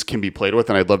use can be played with,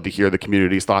 and I'd love to hear the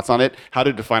community's thoughts on it, how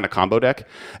to define a combo deck.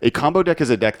 A combo deck is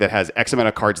a deck that has X amount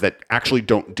of cards that actually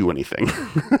don't do anything.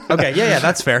 Okay, yeah,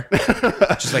 that's fair.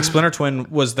 Just like Splinter Twin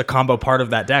was the combo part of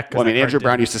that deck. Well, Andrew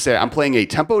Brown used to say, I'm playing a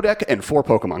tempo deck and 4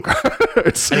 Pokemon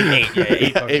cards. I think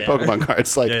 8 Pokemon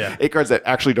cards. 8 cards that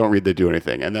actually don't read that do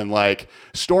anything. And then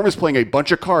Storm is playing a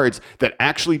bunch of cards that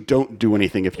actually don't do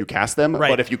anything if you cast them,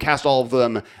 but if you cast all of them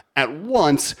at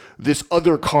once, this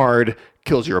other card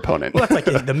kills your opponent. Well, that's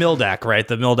like the mill deck, right?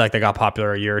 The mill deck that got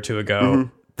popular a year or 2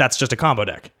 ago. That's just a combo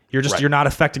deck. You're not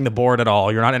affecting the board at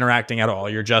all. You're not interacting at all.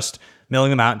 You're just milling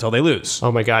them out until they lose.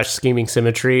 Oh my gosh, Scheming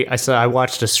Symmetry. I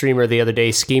watched a streamer the other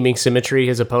day Scheming Symmetry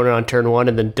his opponent on turn 1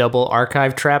 and then double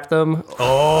archive trap them.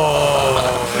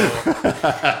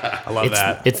 I love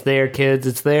that. It's there, kids.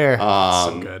 It's there.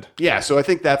 So good. Yeah, so I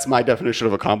think that's my definition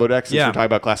of a combo deck. Since we're talking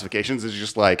about classifications, is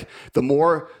just the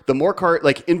more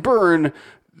card in Burn.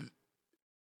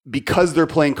 Because they're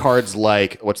playing cards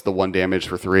what's the 1 damage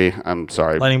for 3? I'm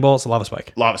sorry. Lightning Bolt, Lava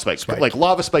Spike. Lava Spike.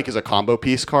 Lava Spike is a combo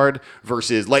piece card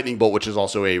versus Lightning Bolt, which is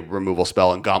also a removal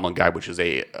spell, and Goblin Guide, which is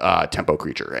a tempo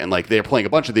creature. And they're playing a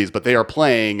bunch of these, but they are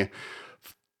playing,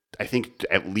 I think,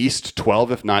 at least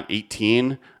 12, if not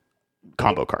 18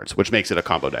 combo cards, which makes it a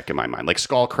combo deck in my mind. Like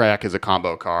Skullcrack is a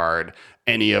combo card.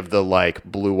 Any of the like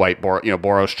blue-white,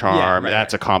 Boros Charm,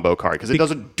 that's a combo card because it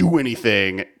doesn't do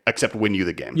anything except win you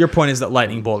the game. Your point is that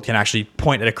Lightning Bolt can actually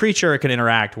point at a creature, it can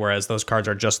interact, whereas those cards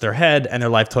are just their head, and their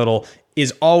life total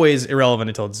is always irrelevant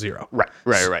until it's 0.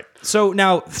 Right. So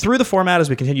now, through the format, as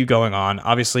we continue going on,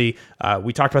 obviously,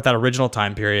 we talked about that original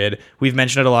time period. We've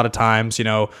mentioned it a lot of times.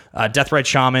 Deathrite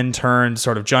Shaman turned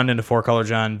sort of Jund into 4-color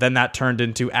Jund. Then that turned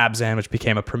into Abzan, which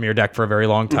became a premier deck for a very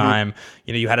long time.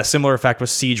 You had a similar effect with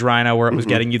Siege Rhino, where it was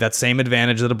getting you that same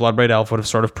advantage that a Bloodbraid Elf would have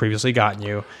sort of previously gotten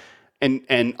you.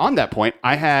 And on that point,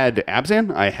 I had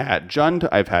Abzan, I had Jund,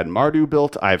 I've had Mardu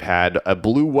built, I've had a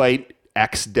blue-white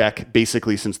X deck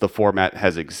basically since the format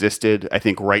has existed. I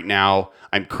think right now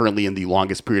I'm currently in the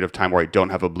longest period of time where I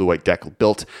don't have a blue-white deck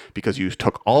built because you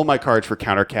took all my cards for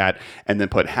Countercat and then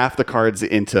put half the cards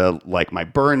into like my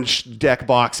burn deck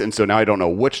box, and so now I don't know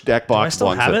which deck box. Do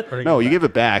I still have it? No, you gave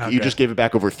it back. Okay. You just gave it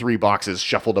back over 3 boxes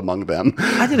shuffled among them.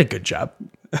 I did a good job.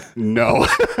 No.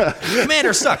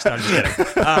 Commander sucks. No, I'm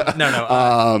just kidding.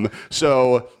 No.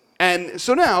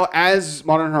 So now, as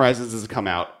Modern Horizons has come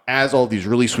out, as all these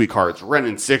really sweet cards, Ren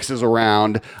and 6 is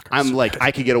around, I'm like,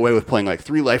 I could get away with playing like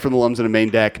 3 Life from the Limbs in a main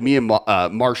deck. Me and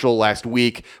Marshall last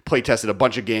week play tested a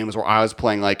bunch of games where I was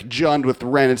playing like Jund with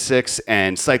Ren and 6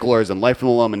 and Cyclers and Life from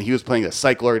the Limb, and he was playing a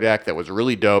Cycler deck that was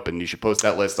really dope, and you should post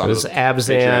that list on It was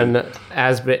Abzan,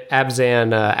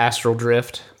 Astral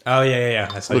Drift. Oh, yeah.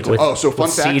 That's With, so fun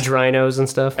with fact, Siege Rhinos and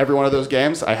stuff. every one of those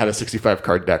games, I had a 65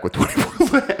 card deck with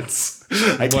 24 lands.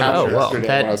 I counted yesterday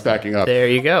when I was backing up. There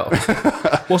you go.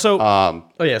 Well, so...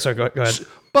 sorry, go ahead.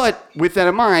 But with that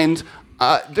in mind,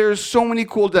 there's so many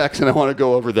cool decks, and I want to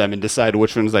go over them and decide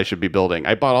which ones I should be building.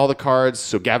 I bought all the cards,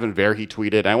 so Gavin Verhey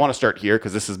tweeted, and I want to start here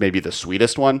because this is maybe the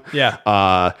sweetest one.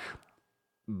 Yeah.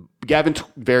 Gavin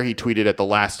Verhey tweeted at the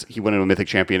last, he went into a Mythic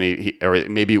Champion, or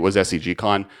maybe it was SCG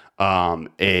Con,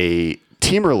 a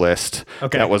teamer list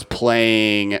that was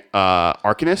playing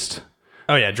Arcanist.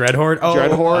 Oh, yeah, Dreadhorde.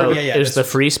 Dreadhorde. Yeah. It was the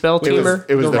free spell teamer.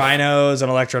 It was the Rhinos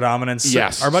and Electro Dominance.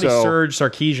 Yes. Our buddy Serge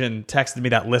Sarkeesian texted me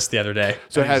that list the other day.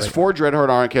 So it has 4 Dreadhorde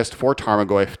Arcanist, 4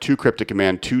 Tarmogoyf, 2 Cryptic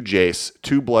Command, 2 Jace,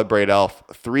 2 Bloodbraid Elf,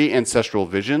 3 Ancestral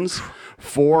Visions,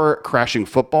 4 Crashing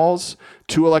Footballs,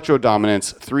 2 Electro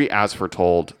Dominance, 3 As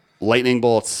Foretold, Lightning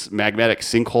Bolts, Magmatic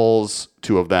Sinkholes,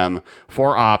 2 of them,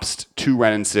 4 Ops, 2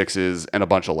 Ren and 6s, and a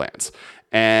bunch of lands.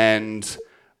 And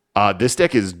this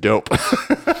deck is dope.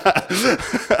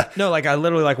 No, like I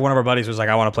literally, like one of our buddies was like,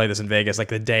 I want to play this in Vegas, like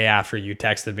the day after you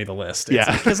texted me the list.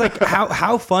 Because like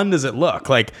how fun does it look?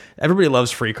 Like everybody loves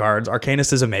free cards.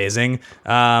 Arcanist is amazing.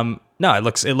 No, it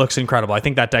looks incredible. I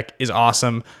think that deck is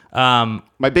awesome.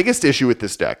 My biggest issue with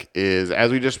this deck is,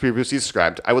 as we just previously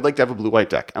described, I would like to have a blue-white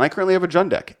deck, and I currently have a Jund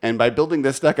deck. And by building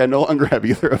this deck, I no longer have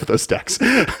either of those decks.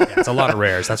 It's a lot of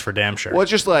rares, that's for damn sure. Well,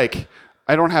 it's just like,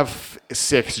 I don't have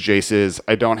 6 Jaces.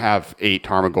 I don't have 8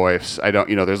 Tarmogoyfs. I don't,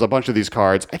 there's a bunch of these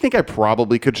cards. I think I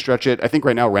probably could stretch it. I think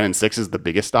right now Ren and 6 is the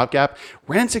biggest stopgap.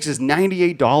 Ren and 6 is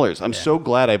 $98. I'm so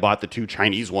glad I bought the 2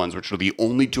 Chinese ones, which were the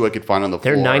only 2 I could find on the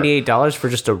floor. They're $98 for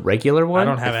just a regular one? I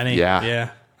don't have any.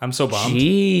 Yeah. I'm so bummed.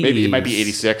 Jeez. Maybe it might be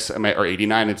 86 or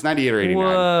 89. It's 98 or 89.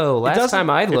 Whoa. Last time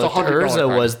I looked, Urza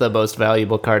card. was the most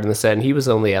valuable card in the set, and he was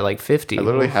only at like 50. I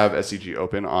literally have SCG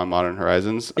open on Modern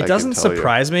Horizons. It doesn't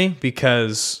surprise me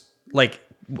because, like,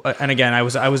 and again, I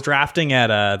was drafting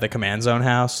at the Command Zone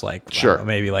house, like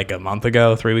maybe like a month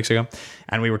ago, 3 weeks ago,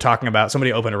 and we were talking about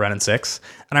somebody opened a Ren and 6,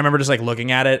 and I remember just like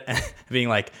looking at it and being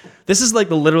like, this is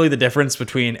like literally the difference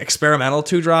between experimental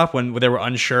 2-drop when they were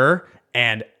unsure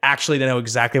and actually they know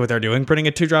exactly what they're doing, printing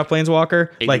a 2-drop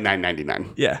Planeswalker.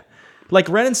 $89.99. Yeah. Like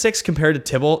Ren and 6 compared to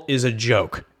Tibble is a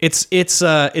joke. It's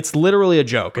literally a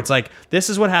joke. It's like, this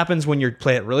is what happens when you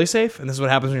play it really safe, and this is what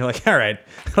happens when you're like, all right,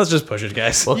 let's just push it,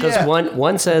 guys. Well, because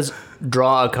one says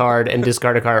draw a card and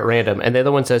discard a card at random, and the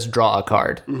other one says draw a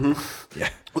card. Mm-hmm. Yeah.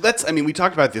 Well, we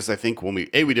talked about this, I think, when we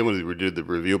did the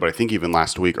review, but I think even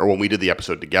last week, or when we did the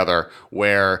episode together,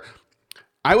 where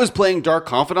I was playing Dark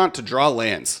Confidant to draw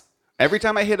lands. Every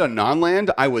time I hit a non-land,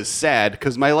 I was sad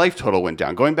because my life total went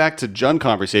down. Going back to Jund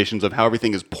conversations of how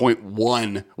everything is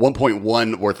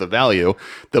 1.1 worth of value,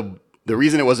 the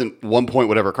reason it wasn't 1 point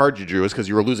whatever card you drew is because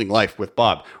you were losing life with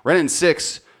Bob. Ren and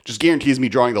 6 just guarantees me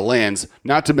drawing the lands,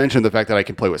 not to mention the fact that I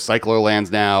can play with Cycler lands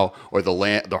now, or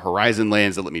the Horizon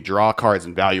lands that let me draw cards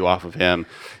and value off of him.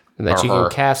 And that you can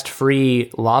cast free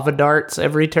lava darts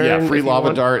every turn. Yeah, free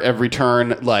lava dart every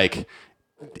turn. Like,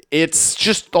 it's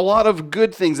just a lot of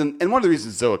good things. And one of the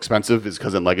reasons it's so expensive is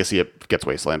because in Legacy it gets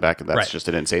Wasteland back, and that's just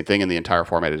an insane thing. And the entire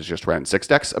format is just Ren and 6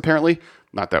 decks, apparently.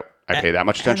 Not that I pay that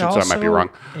much attention, so I might be wrong.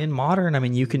 In Modern, I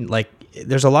mean, you can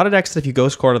there's a lot of decks that if you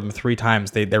ghost quarter them 3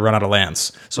 times, they run out of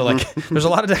lands. So there's a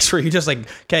lot of decks where you just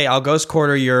okay, I'll ghost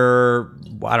quarter your,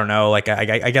 I don't know, I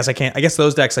guess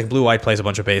those decks blue white plays a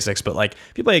bunch of basics, but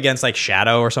if you play against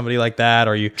Shadow or somebody like that,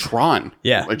 or you Tron,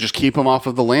 yeah, just keep them off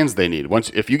of the lands they need.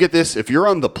 If you get this, if you're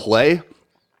on the play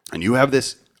and you have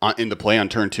this in the play on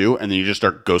turn 2, and then you just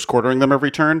start ghost quartering them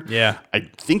every turn, yeah, I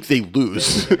think they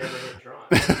lose.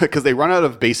 Because they run out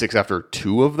of basics after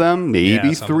 2 of them,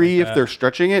 maybe 3 if they're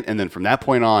stretching it, and then from that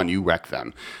point on, you wreck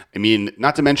them. I mean,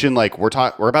 not to mention,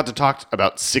 we're about to talk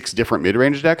about 6 different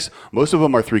mid-range decks. Most of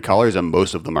them are 3 colors, and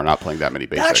most of them are not playing that many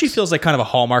basics. That actually feels like kind of a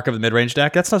hallmark of the mid-range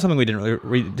deck. That's not something we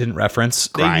didn't reference.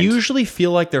 Grind. They usually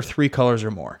feel like they're 3 colors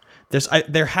or more.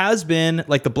 There has been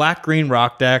the black green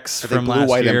rock decks from blue, last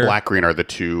white, year. and black green are the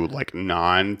 2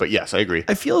 non. But yes, I agree.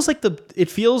 It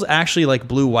feels actually like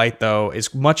blue white though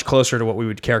is much closer to what we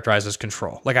would characterize as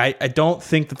control. I don't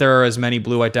think that there are as many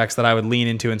blue white decks that I would lean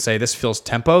into and say this feels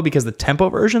tempo, because the tempo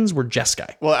versions were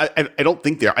Jeskai. Well, I don't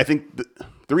think they are. I think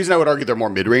the reason I would argue they're more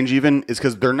mid-range even is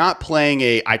because they're not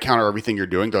playing I counter everything you're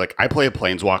doing. They're I play a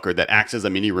Planeswalker that acts as a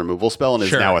mini removal spell and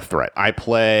is now a threat. I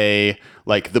play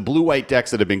the blue-white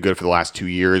decks that have been good for the last 2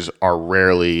 years are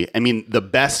rarely. I mean, the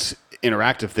best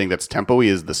interactive thing that's tempo-y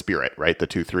is the Spirit, right? The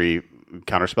 2/3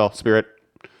 counterspell Spirit.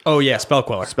 Oh yeah, Spell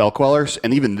Queller. Spell Quellers,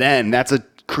 and even then, that's a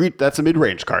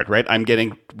mid-range card, right? I'm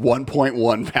getting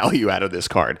 1.1 value out of this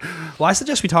card. Well, I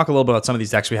suggest we talk a little bit about some of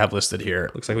these decks we have listed here.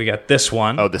 Looks like we got this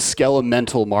one. Oh, the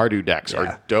Skelemental Mardu decks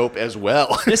are dope as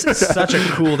well. This is such a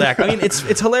cool deck. I mean,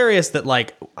 it's hilarious that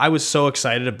I was so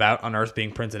excited about Unearth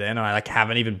being printed in, and I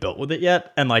haven't even built with it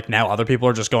yet, and now other people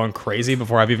are just going crazy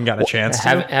before I've even gotten a chance to.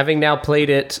 Having now played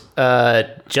it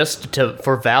just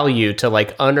for value to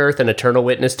Unearth and Eternal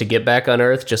Witness to get back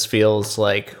Unearth just feels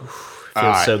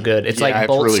so good. It's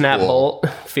Bolt, really Snap, cool. Bolt.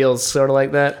 Feels sort of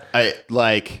like that.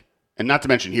 And not to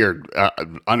mention here,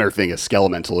 Unearthing a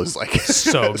Skelemental is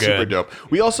so good. Super dope.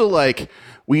 We also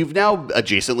we've now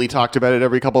adjacently talked about it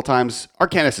every couple of times.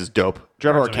 Arcanus is dope.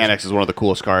 Dreadhorde Arcanix is one of the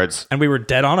coolest cards. And we were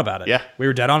dead on about it. Yeah. We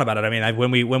were dead on about it. I mean,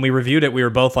 when we reviewed it, we were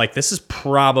both this is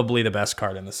probably the best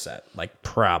card in the set.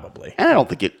 Probably. And I don't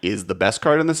think it is the best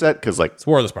card in the set because it's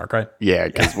War of the Spark, right? Yeah,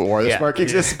 because War of the Spark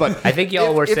exists. But I think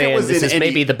y'all were saying this is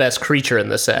maybe the best creature in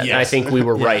the set. Yes. And I think we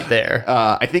were right there.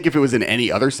 I think if it was in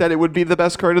any other set, it would be the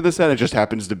best card of the set. It just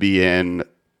happens to be in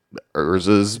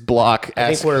Urza's block.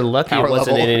 I think we're lucky it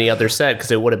wasn't in any other set because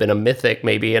it would have been a mythic,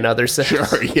 maybe in other sets.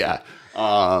 Sure, yeah.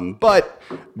 But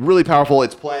really powerful.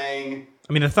 It's playing.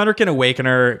 I mean, the Thunderkin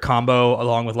Awakener combo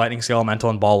along with Lightning Skelemental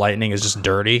and Ball Lightning is just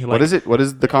dirty. What is it? What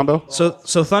is the combo? So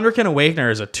Thunderkin Awakener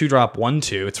is a 2-drop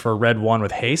 1/2. It's for a red 1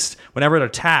 with haste. Whenever it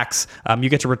attacks, you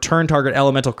get to return target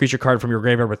elemental creature card from your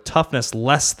graveyard with toughness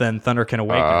less than Thunderkin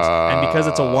Awakeners. And because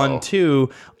it's a 1/2,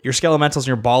 your Skelementals and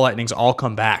your Ball Lightnings all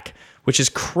come back, which is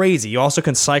crazy. You also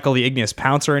can cycle the Igneous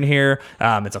Pouncer in here.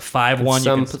 It's a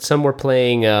 5/1. Some were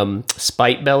playing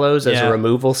Spite Bellows as a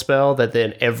removal spell that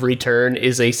then every turn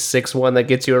is a 6/1 that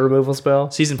gets you a removal spell.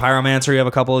 Seasoned Pyromancer, you have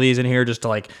a couple of these in here just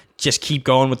to just keep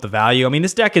going with the value. I mean,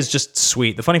 this deck is just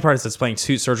sweet. The funny part is it's playing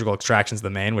 2 Surgical Extractions in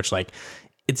the main, which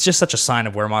it's just such a sign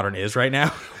of where Modern is right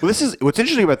now. Well, what's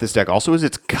interesting about this deck also is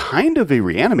it's kind of a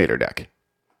Reanimator deck.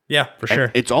 Yeah, for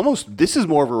sure. And this is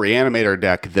more of a Reanimator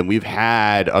deck than we've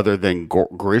had other than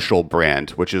Grishal Brand,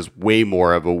 which is way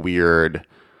more of a weird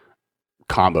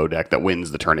combo deck that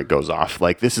wins the turn it goes off.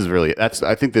 I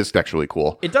think this deck's really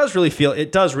cool. It does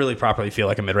really properly feel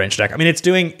like a mid-range deck. I mean,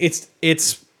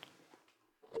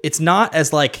 it's not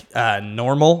as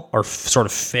normal or sort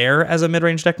of fair as a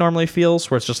mid-range deck normally feels,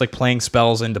 where it's just playing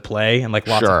spells into play and lots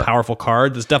of powerful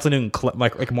cards. It's definitely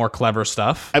doing more clever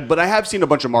stuff. But I have seen a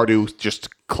bunch of Mardu just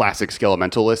classic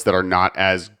Skelemental lists that are not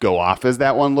as go off as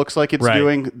that one looks like it's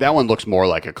doing. That one looks more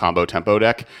like a combo tempo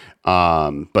deck.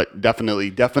 But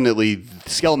definitely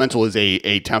Skelemental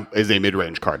is a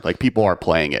mid-range card. People are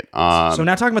playing it. So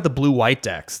now talking about the blue-white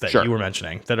decks that you were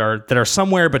mentioning that are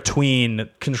somewhere between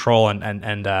control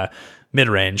and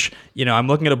mid-range. I'm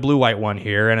looking at a blue-white one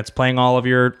here, and it's playing all of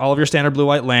your standard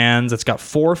blue-white lands. It's got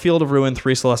 4 Field of Ruin,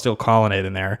 3 Celestial Colonnade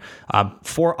in there.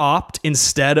 4 Opt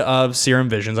instead of Serum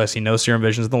Visions. I see no Serum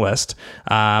Visions in the list.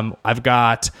 I've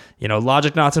got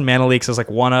Logic Knots and Mana Leaks as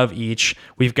 1 of each.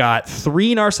 We've got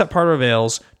 3 Narset Parter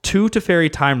Veils, 2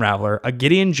 Teferi Time Raveler, a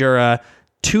Gideon Jura,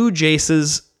 2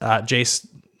 Jaces, Jace,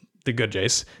 the good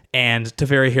Jace, and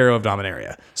Teferi, Hero of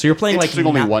Dominaria. So you're playing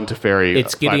only 1 Teferi.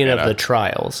 It's Gideon of the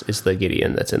Trials is the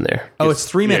Gideon that's in there. Oh, it's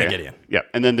 3 mana Gideon. Yeah,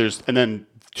 and then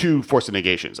 2 Force of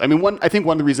Negations. I mean, I think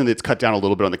one of the reasons it's cut down a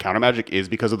little bit on the counter magic is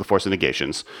because of the Force of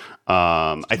Negations.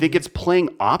 I think it's playing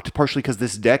Opt partially because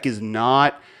this deck is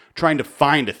not trying to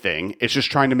find a thing. It's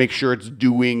just trying to make sure it's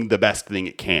doing the best thing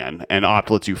it can. And Opt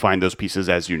lets you find those pieces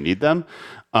as you need them.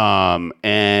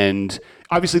 And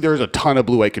obviously there's a ton of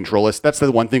blue-white control lists. That's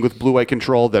the one thing with blue-white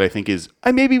control that I think is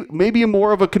maybe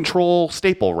more of a control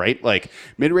staple, right? Like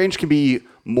mid-range can be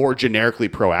more generically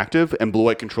proactive, and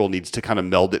blue-white control needs to kind of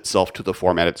meld itself to the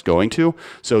format it's going to.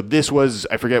 So this was,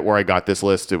 I forget where I got this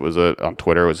list. It was on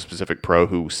Twitter. It was a specific pro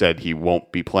who said he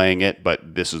won't be playing it,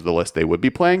 but this is the list they would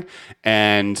be playing.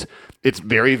 And it's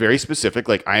very, very specific.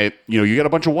 Like you get a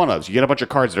bunch of one-ofs, you get a bunch of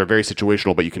cards that are very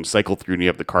situational, but you can cycle through and you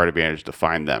have the card advantage to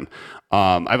find them.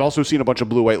 I've also seen a bunch of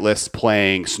blue-white lists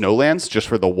playing Snowlands just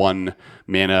for the 1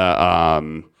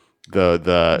 mana,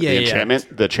 the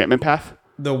enchantment path.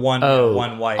 The one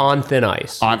white. On Thin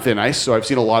Ice. On Thin Ice. So I've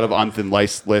seen a lot of On Thin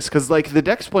Ice lists because like the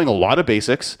deck's playing a lot of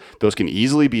basics. Those can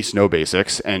easily be snow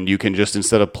basics, and you can just,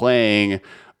 instead of playing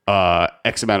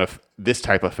X amount of this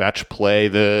type of fetch, play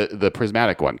the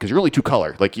prismatic one, because you're only 2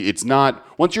 color. Like it's not,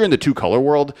 once you're in the 2 color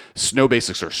world, snow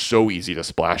basics are so easy to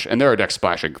splash, and there are decks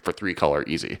splashing for 3 color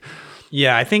easy.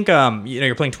 Yeah, I think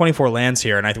you're playing 24 lands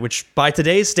here, and which by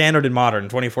today's standard in Modern,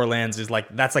 24 lands is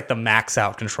that's like the max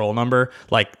out control number.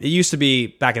 Like it used to be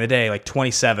back in the day, like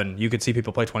 27. You could see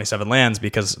people play 27 lands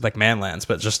because like man lands,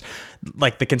 but just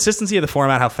like the consistency of the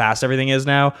format, how fast everything is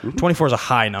now. 24 is a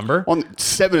high number. Well,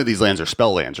 7 of these lands are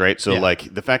spell lands, right? So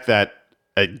like the fact that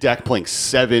a deck playing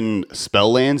 7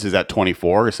 spell lands is at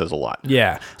 24, it says a lot.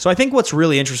 Yeah. So I think what's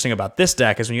really interesting about this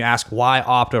deck is when you ask why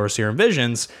Opt over Serum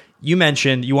Visions, you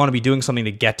mentioned you want to be doing something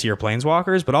to get to your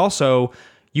planeswalkers, but also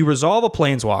you resolve a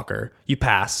planeswalker, you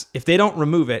pass. If they don't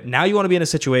remove it, now you want to be in a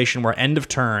situation where end of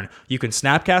turn, you can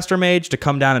Snapcaster Mage to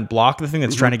come down and block the thing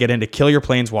that's trying to get in to kill your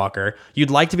planeswalker.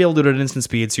 You'd like to be able to do it at instant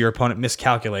speed so your opponent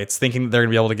miscalculates, thinking that they're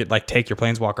going to be able to take your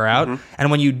planeswalker out. And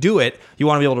when you do it, you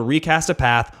want to be able to recast a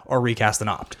path or recast an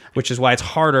Opt, which is why it's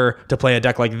harder to play a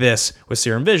deck like this with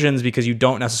Serum Visions, because you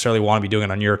don't necessarily want to be doing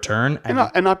it on your turn.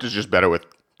 And Opt is just better with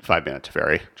 5 mana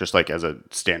Teferi, just like as a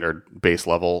standard base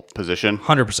level position.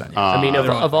 100%. Yeah. I mean,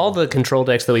 of all the control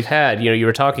decks that we've had, you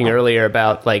were talking earlier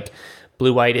about like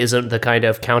blue-white isn't the kind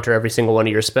of counter every single one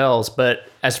of your spells, but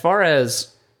as far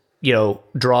as,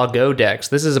 draw go decks,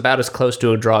 this is about as close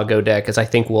to a draw go deck as I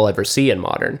think we'll ever see in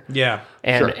Modern. Yeah.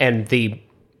 And the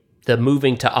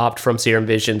moving to Opt from Serum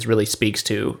Visions really speaks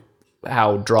to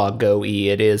how draw go-y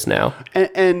it is now.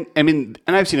 And I mean,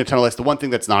 and I've seen a ton of lists. The one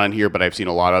thing that's not in here, but I've seen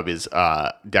a lot of, is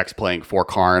decks playing 4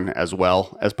 Karn as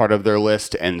well as part of their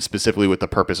list, and specifically with the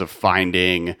purpose of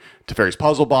finding Teferi's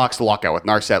Puzzle Box, the lockout with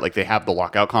Narset. Like they have the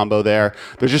lockout combo there.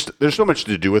 There's so much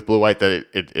to do with blue-white that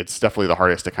it's definitely the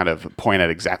hardest to kind of point at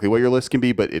exactly what your list can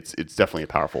be, but it's definitely a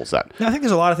powerful set. I think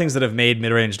there's a lot of things that have made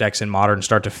mid-range decks in Modern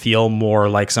start to feel more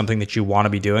like something that you want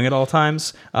to be doing at all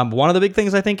times. One of the big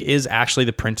things I think is actually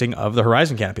the printing of the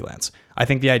Horizon Canopy lands. I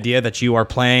think the idea that you're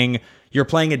playing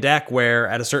a deck where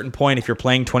at a certain point, if you're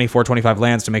playing 24, 25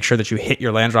 lands to make sure that you hit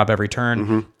your land drop every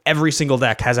turn, every single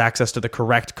deck has access to the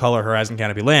correct color Horizon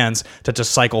Canopy lands to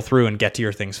just cycle through and get to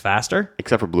your things faster.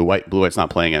 Except for blue-white. Blue-white's not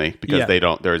playing any because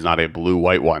there is not a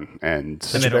blue-white one. And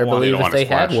they don't believe if they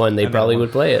had one, they probably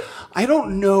would play it. I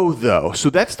don't know, though. So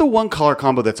that's the one color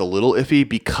combo that's a little iffy,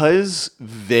 because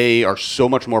they are so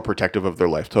much more protective of their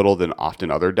life total than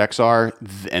often other decks are,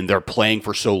 and they're playing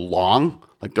for so long.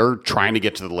 Like they're trying to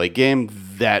get to the late game,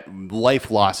 that life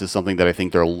loss is something that I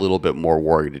think they're a little bit more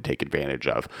worried to take advantage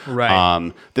of.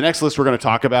 Right. The next list we're going to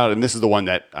talk about, and this is the one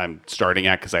that I'm starting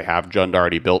at because I have Jund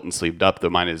already built and sleeved up,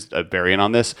 though mine is a variant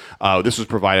on this. This was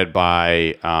provided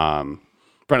by friend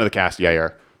of the cast,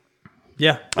 Yair.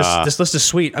 Yeah, this list is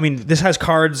sweet. I mean, this has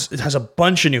cards. It has a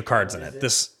bunch of new cards in it.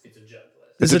 This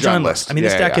is a Jund list. I mean,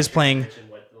 this deck is playing...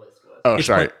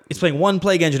 It's playing 1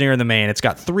 Plague Engineer in the main. It's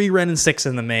got 3 Ren and 6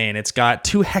 in the main. It's got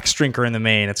 2 Hex Drinker in the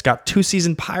main. It's got 2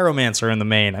 Seasoned Pyromancer in the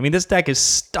main. I mean, this deck is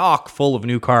stock full of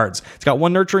new cards. It's got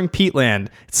 1 Nurturing Peatland.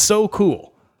 It's so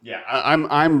cool. Yeah,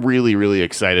 I'm really, really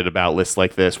excited about lists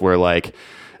like this where, like,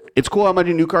 it's cool how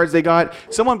many new cards they got.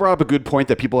 Someone brought up a good point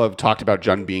that people have talked about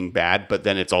Jund being bad, but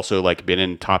then it's also like been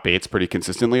in top 8s pretty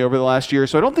consistently over the last year.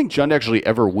 So I don't think Jund actually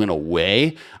ever went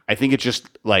away. I think it's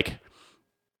just like...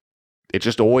 It's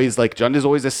just always like Jund is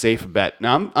always a safe bet.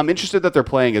 Now I'm interested that they're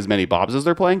playing as many Bobs as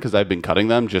they're playing, because I've been cutting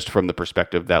them just from the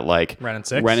perspective that like Ren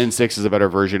and 6 is a better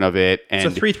version of it, and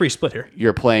it's a 3-3 split here.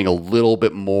 You're playing a little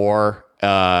bit more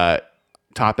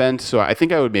top end, so I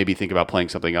think I would maybe think about playing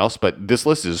something else. But this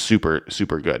list is super,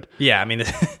 super good. Yeah, I mean,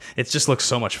 it just looks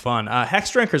so much fun.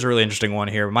 Hex Drinker is a really interesting one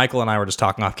here. Michael and I were just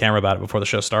talking off camera about it before the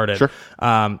show started. Sure.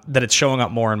 That it's showing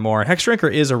up more and more. And Hex Drinker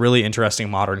is a really interesting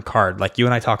modern card. Like you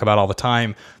and I talk about all the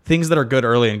time, things that are good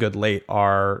early and good late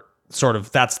are sort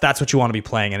of that's what you want to be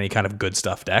playing in any kind of good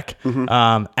stuff deck.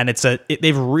 And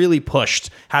they've really pushed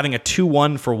having a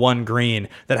 2/1 for 1 green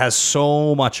that has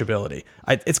so much ability.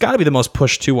 It's got to be the most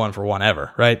pushed 2/1 for 1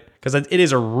 ever, right? Because it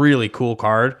is a really cool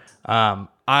card.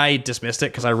 I dismissed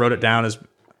it because I wrote it down as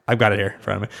I've got it here in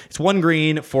front of me. It's 1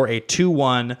 green for a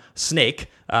 2/1 snake.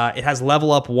 It has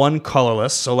level up 1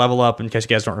 colorless. So level up, in case you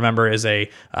guys don't remember, is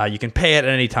you can pay it at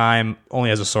any time, only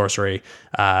as a sorcery.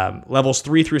 Levels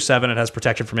 3 through 7, it has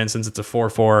protection from instants. It's a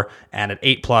 4/4, and at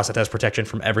 8+, it has protection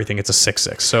from everything. It's a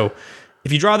 6/6. So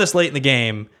if you draw this late in the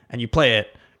game and you play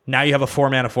it, now you have a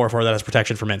 4-mana 4/4 that has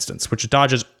protection from instants, which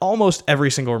dodges almost every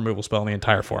single removal spell in the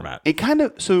entire format.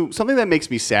 So something that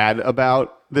makes me sad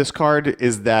about this card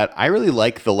is that I really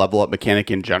like the level up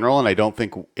mechanic in general, and I don't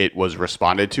think it was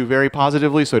responded to very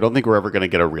positively, so I don't think we're ever going to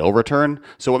get a real return.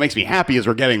 So what makes me happy is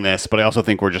we're getting this, but I also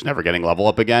think we're just never getting level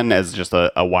up again as just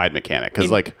a wide mechanic.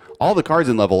 Because like all the cards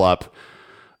in level up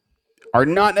are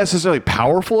not necessarily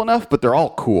powerful enough, but they're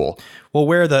all cool. Well,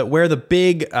 where the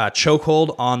big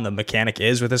chokehold on the mechanic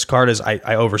is with this card is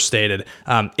I overstated.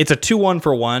 It's a 2/1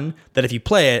 for 1 that if you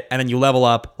play it and then you level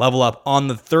up on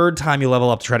the third time you level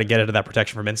up to try to get into that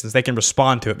protection from instants, they can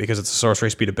respond to it because it's a sorcery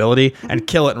speed ability and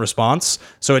kill it in response.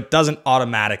 So it doesn't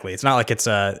automatically. It's not like it's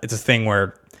a thing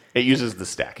where it uses the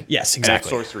stack. Yes,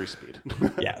 exactly. And sorcery speed.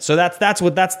 Yeah, so that's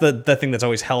the thing that's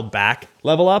always held back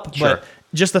level up. Sure. But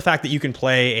just the fact that you can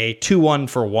play a 2/1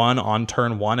 for 1 on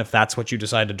turn 1, if that's what you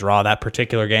decide to draw that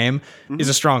particular game, is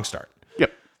a strong start.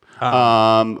 Yep.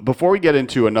 Before we get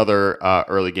into another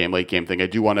early game, late game thing, I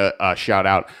do want to shout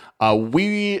out.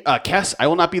 Kess, I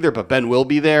will not be there, but Ben will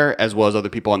be there, as well as other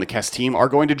people on the Kess team are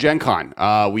going to Gen Con.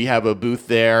 We have a booth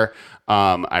there.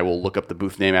 I will look up the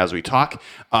booth name as we talk.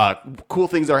 Cool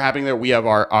things that are happening there. We have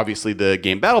obviously the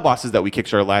game battle bosses that we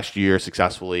kickstarted last year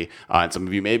successfully, and some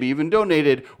of you maybe even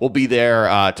donated. Will be there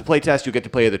to play test. You'll get to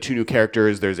play the 2 new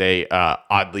characters. There's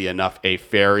oddly enough, a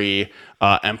fairy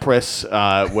Empress,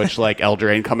 which like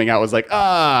Eldraine coming out was like,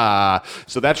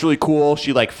 so that's really cool.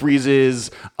 She like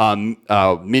freezes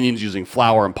minions using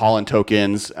flower and pollen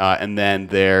tokens. And then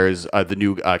there's the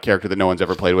new character that no one's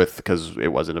ever played with because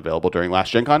it wasn't available during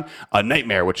last Gen Con.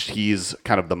 Nightmare, which he's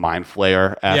kind of the Mind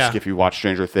Flayer-esque if you watch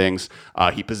Stranger Things.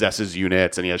 He possesses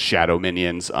units and he has shadow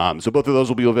minions. So both of those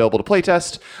will be available to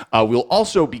playtest. We'll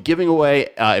also be giving away,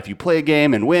 if you play a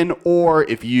game and win, or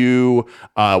if you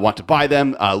want to buy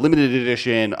them, limited edition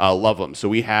love them. So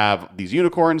we have these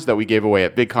unicorns that we gave away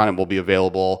at VidCon and will be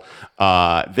available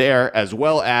there, as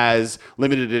well as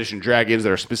limited edition dragons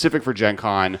that are specific for Gen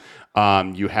Con.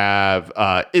 You have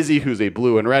Izzy, who's a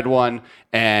blue and red one,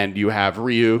 and you have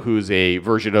Ryu, who's a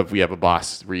version of, we have a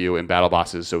boss, Ryu, in Battle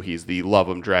Bosses, so he's the Love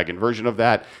 'em Dragon version of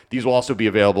that. These will also be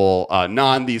available,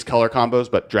 these color combos,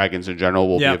 but dragons in general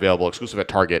will be available exclusive at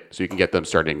Target, so you can get them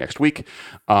starting next week.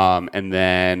 And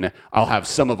then I'll have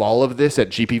some of all of this at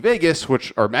GP Vegas,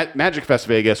 or Magic Fest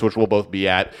Vegas, which we'll both be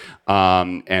at,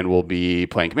 and we'll be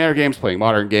playing Commander games, playing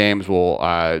Modern games, we'll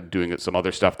doing some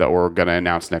other stuff that we're going to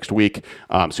announce next week.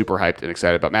 Super hyped and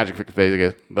excited about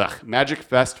Magic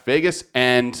Fest Vegas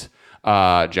and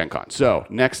Gen Con. So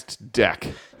next deck.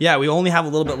 Yeah, we only have a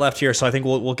little bit left here, so I think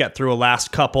we'll get through a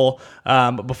last couple.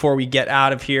 But before we get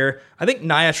out of here, I think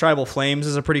Naya Tribal Flames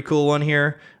is a pretty cool one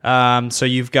here. So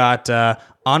you've got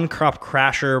On-Crop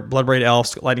Crasher, Bloodbraid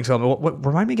Elf, Lightning Storm.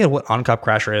 Remind me again what On-Crop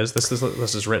Crasher is. This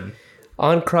is written.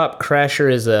 On-Crop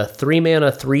Crasher is a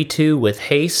 3-mana 3/2 with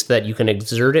haste that you can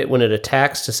exert it when it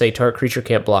attacks to say target creature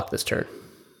can't block this turn.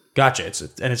 Gotcha. It's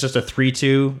just a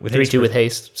 3/2 with 3/2 with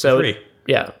haste. So free.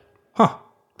 Yeah. Huh.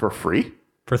 For free?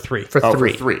 For 3. For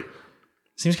 3. For 3.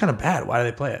 Seems kind of bad. Why do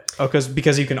they play it? Oh,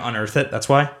 because you can unearth it. That's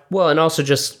why. Well, and also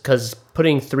just because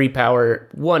putting 3 power,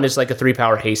 one is like a 3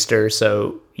 power haster,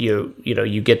 so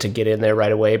you get to get in there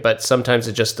right away. But sometimes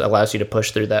it just allows you to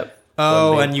push through that.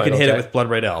 Oh, and you can hit it with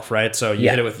Bloodbraid Elf, right? So you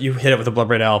hit it with a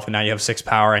Bloodbraid Elf, and now you have 6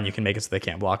 power, and you can make it so they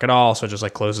can't block at all. So it just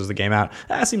like closes the game out.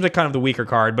 That seems like kind of the weaker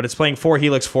card, but it's playing 4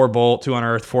 Helix, 4 Bolt, 2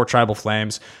 Unearth, 4 Tribal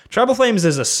Flames. Tribal Flames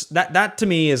is that to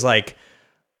me is like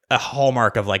a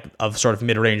hallmark of sort of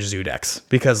mid-range zoo decks,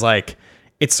 because like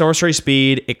it's sorcery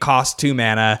speed, it costs 2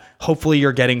 mana. Hopefully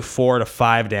you're getting 4 to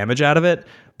 5 damage out of it,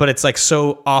 but it's like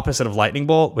so opposite of Lightning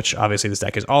Bolt, which obviously this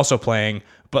deck is also playing,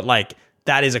 but like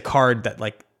that is a card that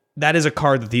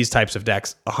these types of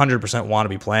decks 100% want to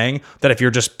be playing, that if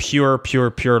you're just pure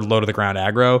low to the ground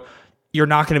aggro, you're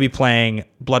not going to be playing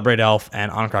Bloodbraid Elf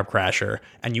and On-Crop Crasher,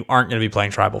 and you aren't going to be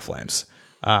playing Tribal Flames.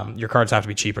 Your cards have to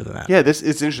be cheaper than that. Yeah, it's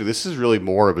interesting. This is really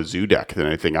more of a zoo deck than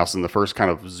anything else, and the first kind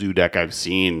of zoo deck I've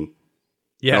seen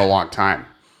in a long time.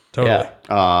 Totally.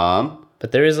 Yeah.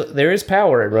 But there is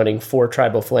power in running 4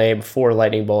 Tribal Flame, 4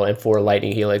 Lightning Bolt, and 4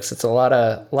 Lightning Helix. It's a lot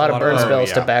of burn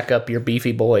spells to back up your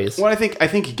beefy boys. Well, I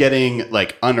think getting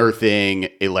like unearthing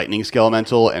a Lightning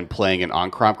Skelemental and playing an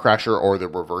On-Crop Crasher or the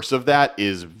reverse of that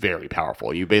is very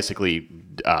powerful. You basically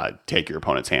take your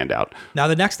opponent's hand out. Now,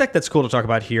 the next deck that's cool to talk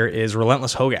about here is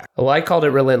Relentless Hogak. Well, I called it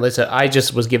Relentless. I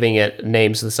just was giving it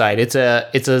names to the side. It's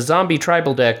a zombie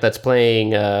tribal deck that's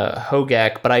playing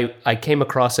Hogak, but I came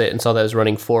across it and saw that it was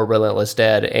running 4 Relentless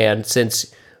Dead, and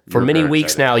since for many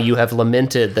weeks now you have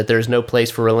lamented that there's no place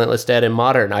for Relentless Dead in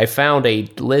Modern, I found a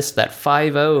list that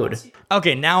 5-0'd.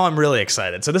 Okay, now I'm really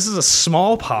excited. So this is a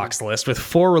smallpox list with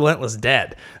 4 Relentless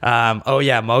Dead.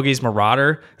 Mogi's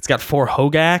Marauder. It's got 4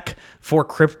 Hogak, 4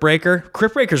 Crypt Breaker.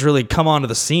 Crypt Breaker's really come onto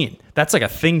the scene. That's like a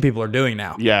thing people are doing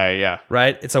now. Yeah.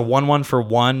 Right? It's a 1/1 for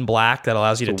 1 black that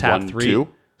allows you to tap 3. 1/2? Is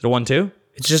it a 1/2?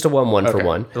 It's just a 1/1 for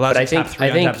 1. It allows But you to tap 3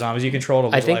 untap zombies you control.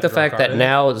 I think the fact that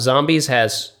now Zombies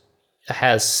has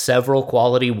several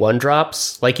quality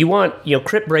 1-drops. Like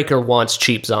Crypt Breaker wants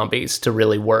cheap zombies to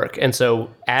really work. And so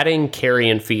adding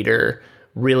Carrion Feeder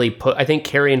I think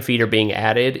Carrion Feeder being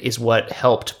added is what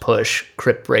helped push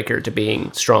Crypt Breaker to being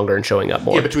stronger and showing up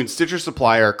more. Yeah, between Stitcher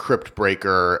Supplier, Crypt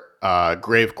Breaker,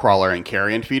 Grave Crawler, and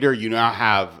Carrion Feeder, you now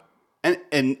have...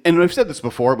 And we've said this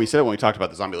before. We said it when we talked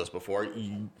about the zombie list before.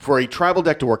 For a tribal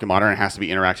deck to work in Modern, it has to be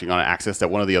interacting on an axis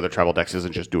that one of the other tribal decks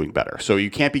isn't just doing better. So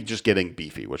you can't be just getting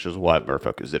beefy, which is what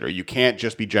Merfolk did. Or you can't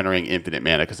just be generating infinite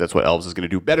mana because that's what Elves is going to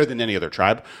do better than any other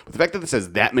tribe. But the fact that this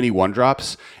has that many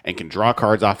 1-drops and can draw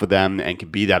cards off of them and can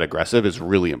be that aggressive is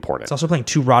really important. It's also playing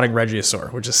 2 Rotting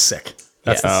Regiosaur, which is sick.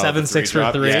 That's the 7/6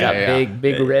 for 3. Yeah.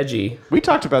 Big Reggie. We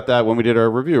talked about that when we did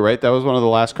our review, right? That was one of the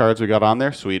last cards we got on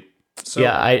there. Sweet. So,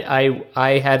 yeah,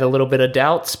 I had a little bit of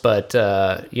doubts, but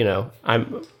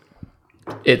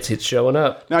it's showing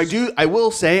up. Now I will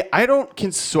say I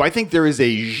think there is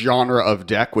a genre of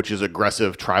deck which is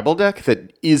aggressive tribal deck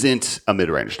that isn't a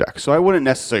mid-range deck. So I wouldn't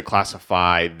necessarily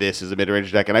classify this as a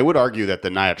mid-range deck, and I would argue that the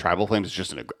Naya Tribal Flames is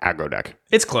just an aggro deck.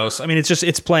 It's close. I mean,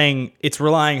 it's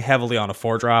relying heavily on a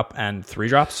 4-drop and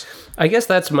 3-drops. I guess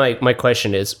that's my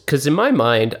question is, because in my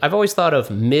mind, I've always thought of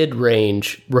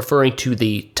mid-range referring to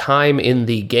the time in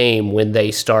the game when they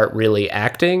start really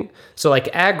acting. So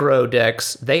like aggro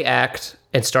decks, they act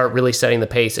and start really setting the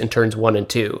pace in turns 1 and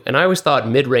 2. And I always thought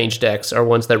mid-range decks are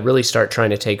ones that really start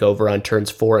trying to take over on turns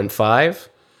 4 and 5.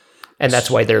 And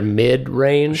that's why they're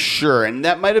mid-range. Sure, and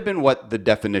that might have been what the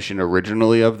definition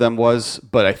originally of them was,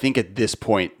 but I think at this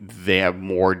point they have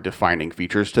more defining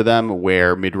features to them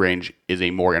where mid-range is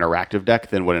a more interactive deck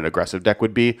than what an aggressive deck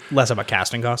would be. Less of a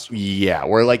casting cost. Yeah,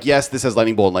 where like, yes, this has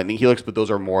Lightning Bolt and Lightning Helix, but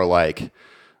those are more like,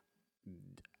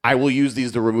 I will use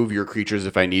these to remove your creatures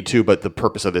if I need to, but the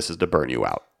purpose of this is to burn you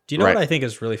out. Do you know what I think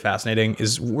is really fascinating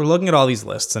is we're looking at all these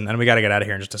lists, and we got to get out of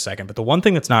here in just a second, but the one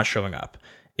thing that's not showing up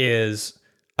is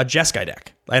a Jeskai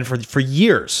deck. And for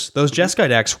years, those Jeskai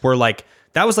decks were like,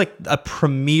 that was like a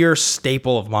premier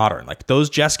staple of Modern. Like those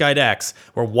Jeskai decks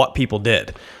were what people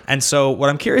did. And so what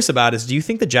I'm curious about is, do you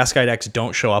think the Jeskai decks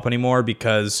don't show up anymore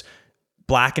because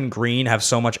black and green have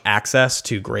so much access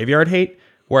to graveyard hate?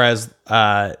 Whereas,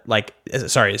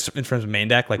 in terms of main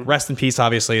deck, like Rest in Peace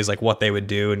obviously is like what they would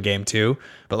do in game 2,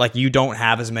 but like you don't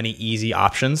have as many easy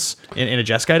options in a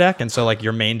Jeskai deck, and so like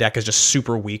your main deck is just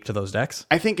super weak to those decks.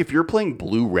 I think if you're playing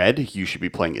blue-red, you should be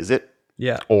playing Is It?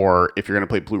 Yeah. Or if you're going to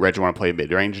play blue-red, you want to play a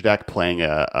mid-range deck, playing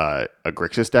a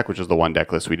Grixis deck, which is the one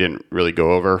deck list we didn't really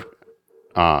go over.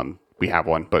 We have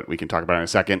one, but we can talk about it in a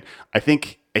second. I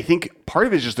think part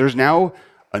of it is just there's now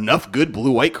enough good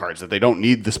blue-white cards that they don't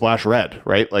need the splash red,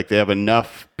 right? Like they have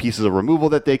enough pieces of removal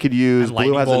that they could use. And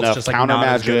Blue has enough just, like, counter not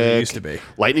as magic. good as it used to be.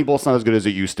 Lightning Bolt's not as good as it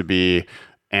used to be.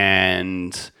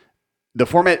 And the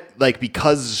format, like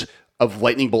because of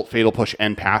Lightning Bolt, Fatal Push,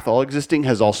 and Path all existing,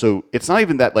 has also, it's not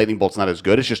even that Lightning Bolt's not as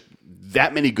good, it's just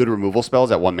that many good removal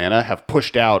spells at 1 mana have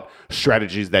pushed out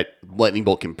strategies that Lightning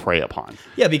Bolt can prey upon.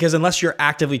 Yeah, because unless you're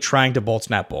actively trying to Bolt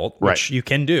Snap Bolt, which Right. you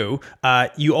can do,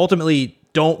 you ultimately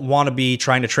don't want to be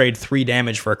trying to trade 3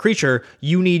 damage for a creature.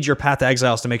 You need your Path to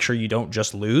Exiles to make sure you don't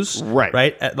just lose. Right.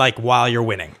 Right? Like while you're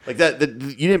winning. Like that,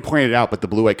 you didn't point it out, but the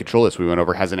blue-white control list we went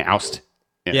over has an oust.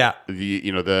 Yeah.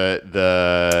 The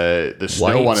snow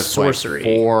White one is sorcery.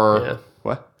 playing 4. Yeah.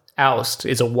 What? Oust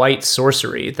is a white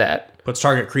sorcery that Puts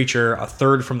target creature a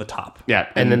third from the top. Yeah,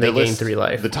 And then they the gain 3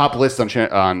 life. The top list on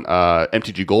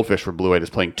MTG Goldfish for blue-white is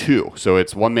playing 2. So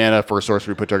it's 1 mana for a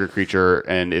sorcery, put target creature,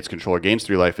 and its controller gains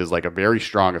 3 life is like a very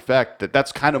strong effect.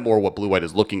 That's kind of more what blue-white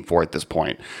is looking for at this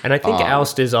point. And I think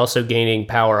Oust is also gaining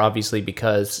power, obviously,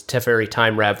 because Teferi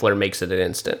Time Raveler makes it an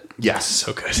instant. Yes.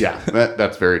 So good. Yeah,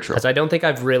 that's very true. Because I don't think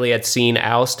I've really had seen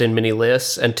Oust in many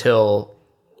lists until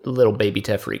little baby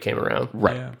Teferi came around.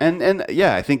 Right. Yeah. And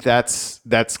I think that's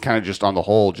kind of just on the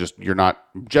whole, just you're not,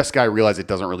 Jeskai realize it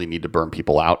doesn't really need to burn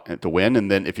people out to win. And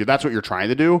then if that's what you're trying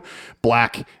to do,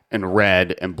 black and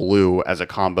red and blue as a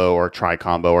combo or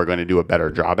tri-combo are going to do a better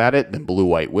job at it than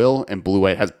blue-white will. And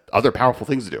blue-white has other powerful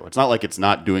things to do. It's not like it's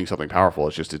not doing something powerful.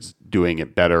 It's just it's doing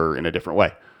it better in a different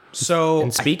way. So,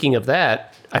 and speaking of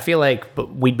that, I feel like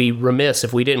we'd be remiss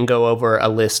if we didn't go over a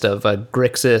list of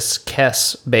Grixis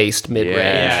Kess-based mid-range.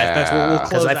 Yeah, that's what we'll close.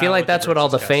 Because I feel like that's what all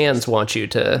the fans want you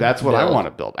to. That's what I want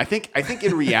to build. I think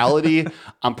in reality,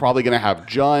 I'm probably going to have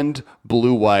Jund,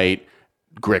 blue-white,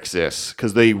 Grixis,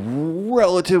 because they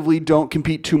relatively don't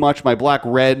compete too much. My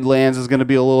black-red lands is going to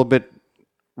be a little bit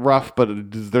rough, but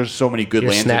there's so many good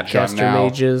lands in Jund now. Snapcaster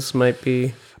mages might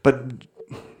be. But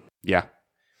yeah.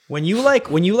 When you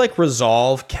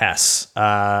resolve Kess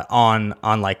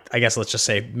on like, I guess let's just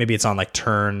say maybe it's on like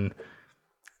turn,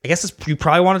 I guess you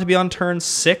probably want it to be on turn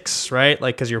 6, right?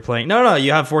 Like, because you're playing, no,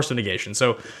 you have Force of Negation.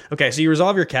 So, okay, so you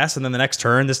resolve your Kess, and then the next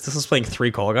turn, this is playing 3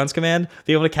 Kolaghan's Command.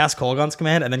 Be able to cast Kolaghan's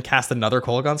Command and then cast another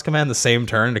Kolaghan's Command the same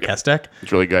turn into Kess deck.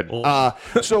 It's really good.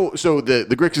 So the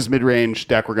Grixis mid-range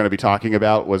deck we're going to be talking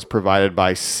about was provided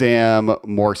by Sam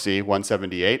Morsey,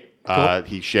 178. Cool.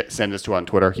 He sent us to on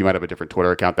Twitter. He might have a different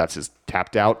Twitter account. That's his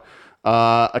tapped out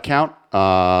account.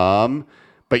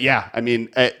 But yeah, I mean,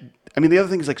 the other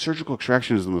thing is like Surgical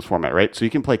Extraction is in this format, right? So you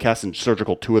can play Kess and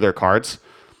Surgical 2 of their cards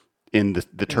in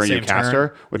the turn you cast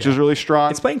her, which is really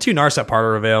strong. It's playing 2 Narset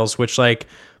Parter Avails, which like,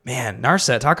 man,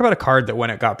 Narset, talk about a card that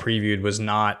when it got previewed was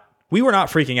not, we were not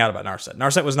freaking out about Narset.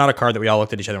 Narset was not a card that we all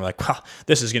looked at each other and were like, wow,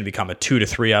 this is going to become a 2 to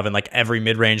 3 of in like every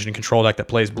mid-range and control deck that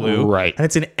plays blue. Right. And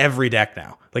it's in every deck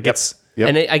now. Like it's... Yep.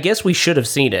 And I guess we should have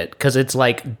seen it because it's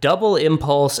like double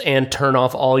impulse and turn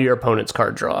off all your opponent's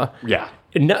card draw. Yeah.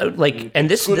 No, like, and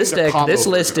this list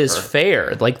is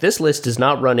fair. Like, this list is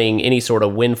not running any sort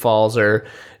of windfalls or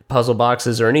puzzle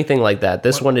boxes or anything like that.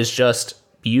 This one is just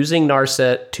using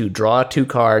Narset to draw 2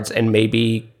 cards and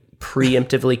maybe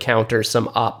preemptively counter some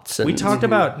opts. We talked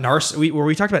about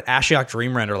we talked about Ashiok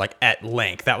Dreamrender like at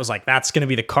length. That was like, that's going to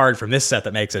be the card from this set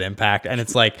that makes it impact, and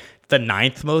it's like the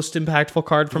 9th most impactful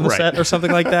card from the set or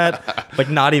something like that. Like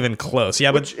not even close.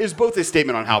 Yeah, which is both a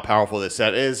statement on how powerful this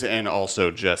set is and also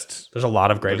just there's a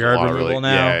lot of graveyard removal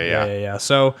now. Yeah.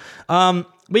 So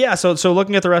but yeah, so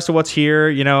looking at the rest of what's here,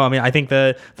 I mean, I think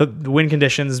the win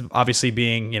conditions obviously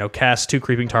being, Kess, 2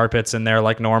 Creeping Tar Pits in there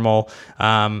like normal.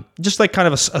 Just like kind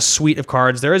of a suite of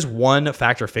cards. There is one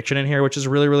Factor Fiction in here, which is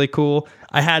really, really cool.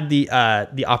 I had the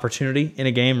opportunity in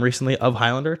a game recently of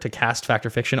Highlander to cast Factor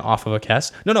Fiction off of a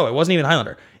Kess. No, it wasn't even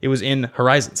Highlander. It was in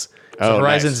Horizons. So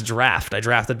Horizons Draft. I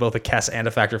drafted both a Kess and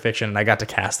a Factor Fiction, and I got to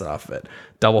cast it off of it.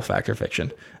 Double Factor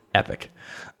Fiction. Epic.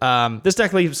 This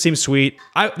deck seems sweet.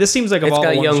 This seems like of all the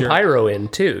ones it's got Young Pyro in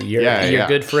too. Your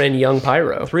good friend Young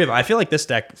Pyro. 3 of them. I feel like this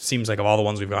deck seems like of all the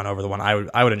ones we've gone over, the one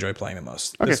I would enjoy playing the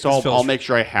most. Okay, so I'll make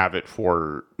sure I have it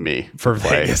for me for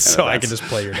Vegas, so I can just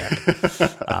play your deck.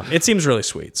 It seems really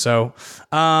sweet. So,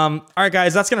 all right,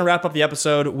 guys, that's gonna wrap up the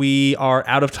episode. We are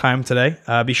out of time today.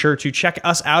 Be sure to check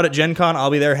us out at Gen Con.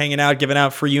 I'll be there hanging out, giving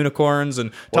out free unicorns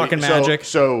and talking magic.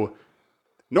 So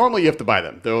normally you have to buy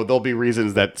them. There'll be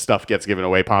reasons that stuff gets given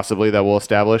away possibly that we'll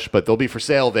establish, but they'll be for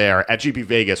sale there. At GP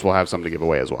Vegas, we'll have some to give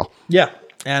away as well. Yeah.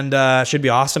 And should be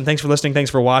awesome. Thanks for listening. Thanks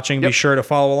for watching. Yep. Be sure to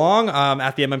follow along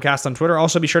at the MMCast on Twitter.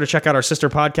 Also, be sure to check out our sister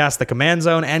podcast, The Command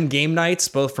Zone, and Game Nights,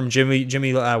 both from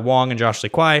Jimmy Wong and Josh Lee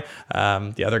Kwai,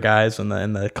 the other guys in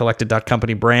the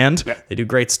Collected.company brand. Yeah. They do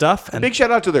great stuff. And big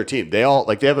shout out to their team. They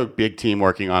have a big team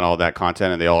working on all that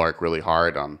content, and they all work really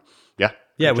hard.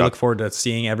 Yeah, we look forward to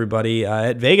seeing everybody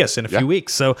at Vegas in a few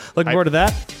weeks. So looking forward to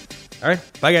that. All right.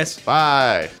 Bye, guys.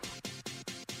 Bye.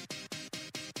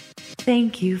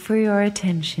 Thank you for your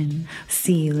attention.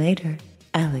 See you later,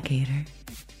 alligator.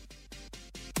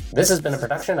 This has been a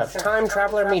production of Time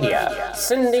Traveler Media,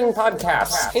 sending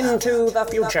podcasts into the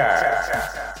future.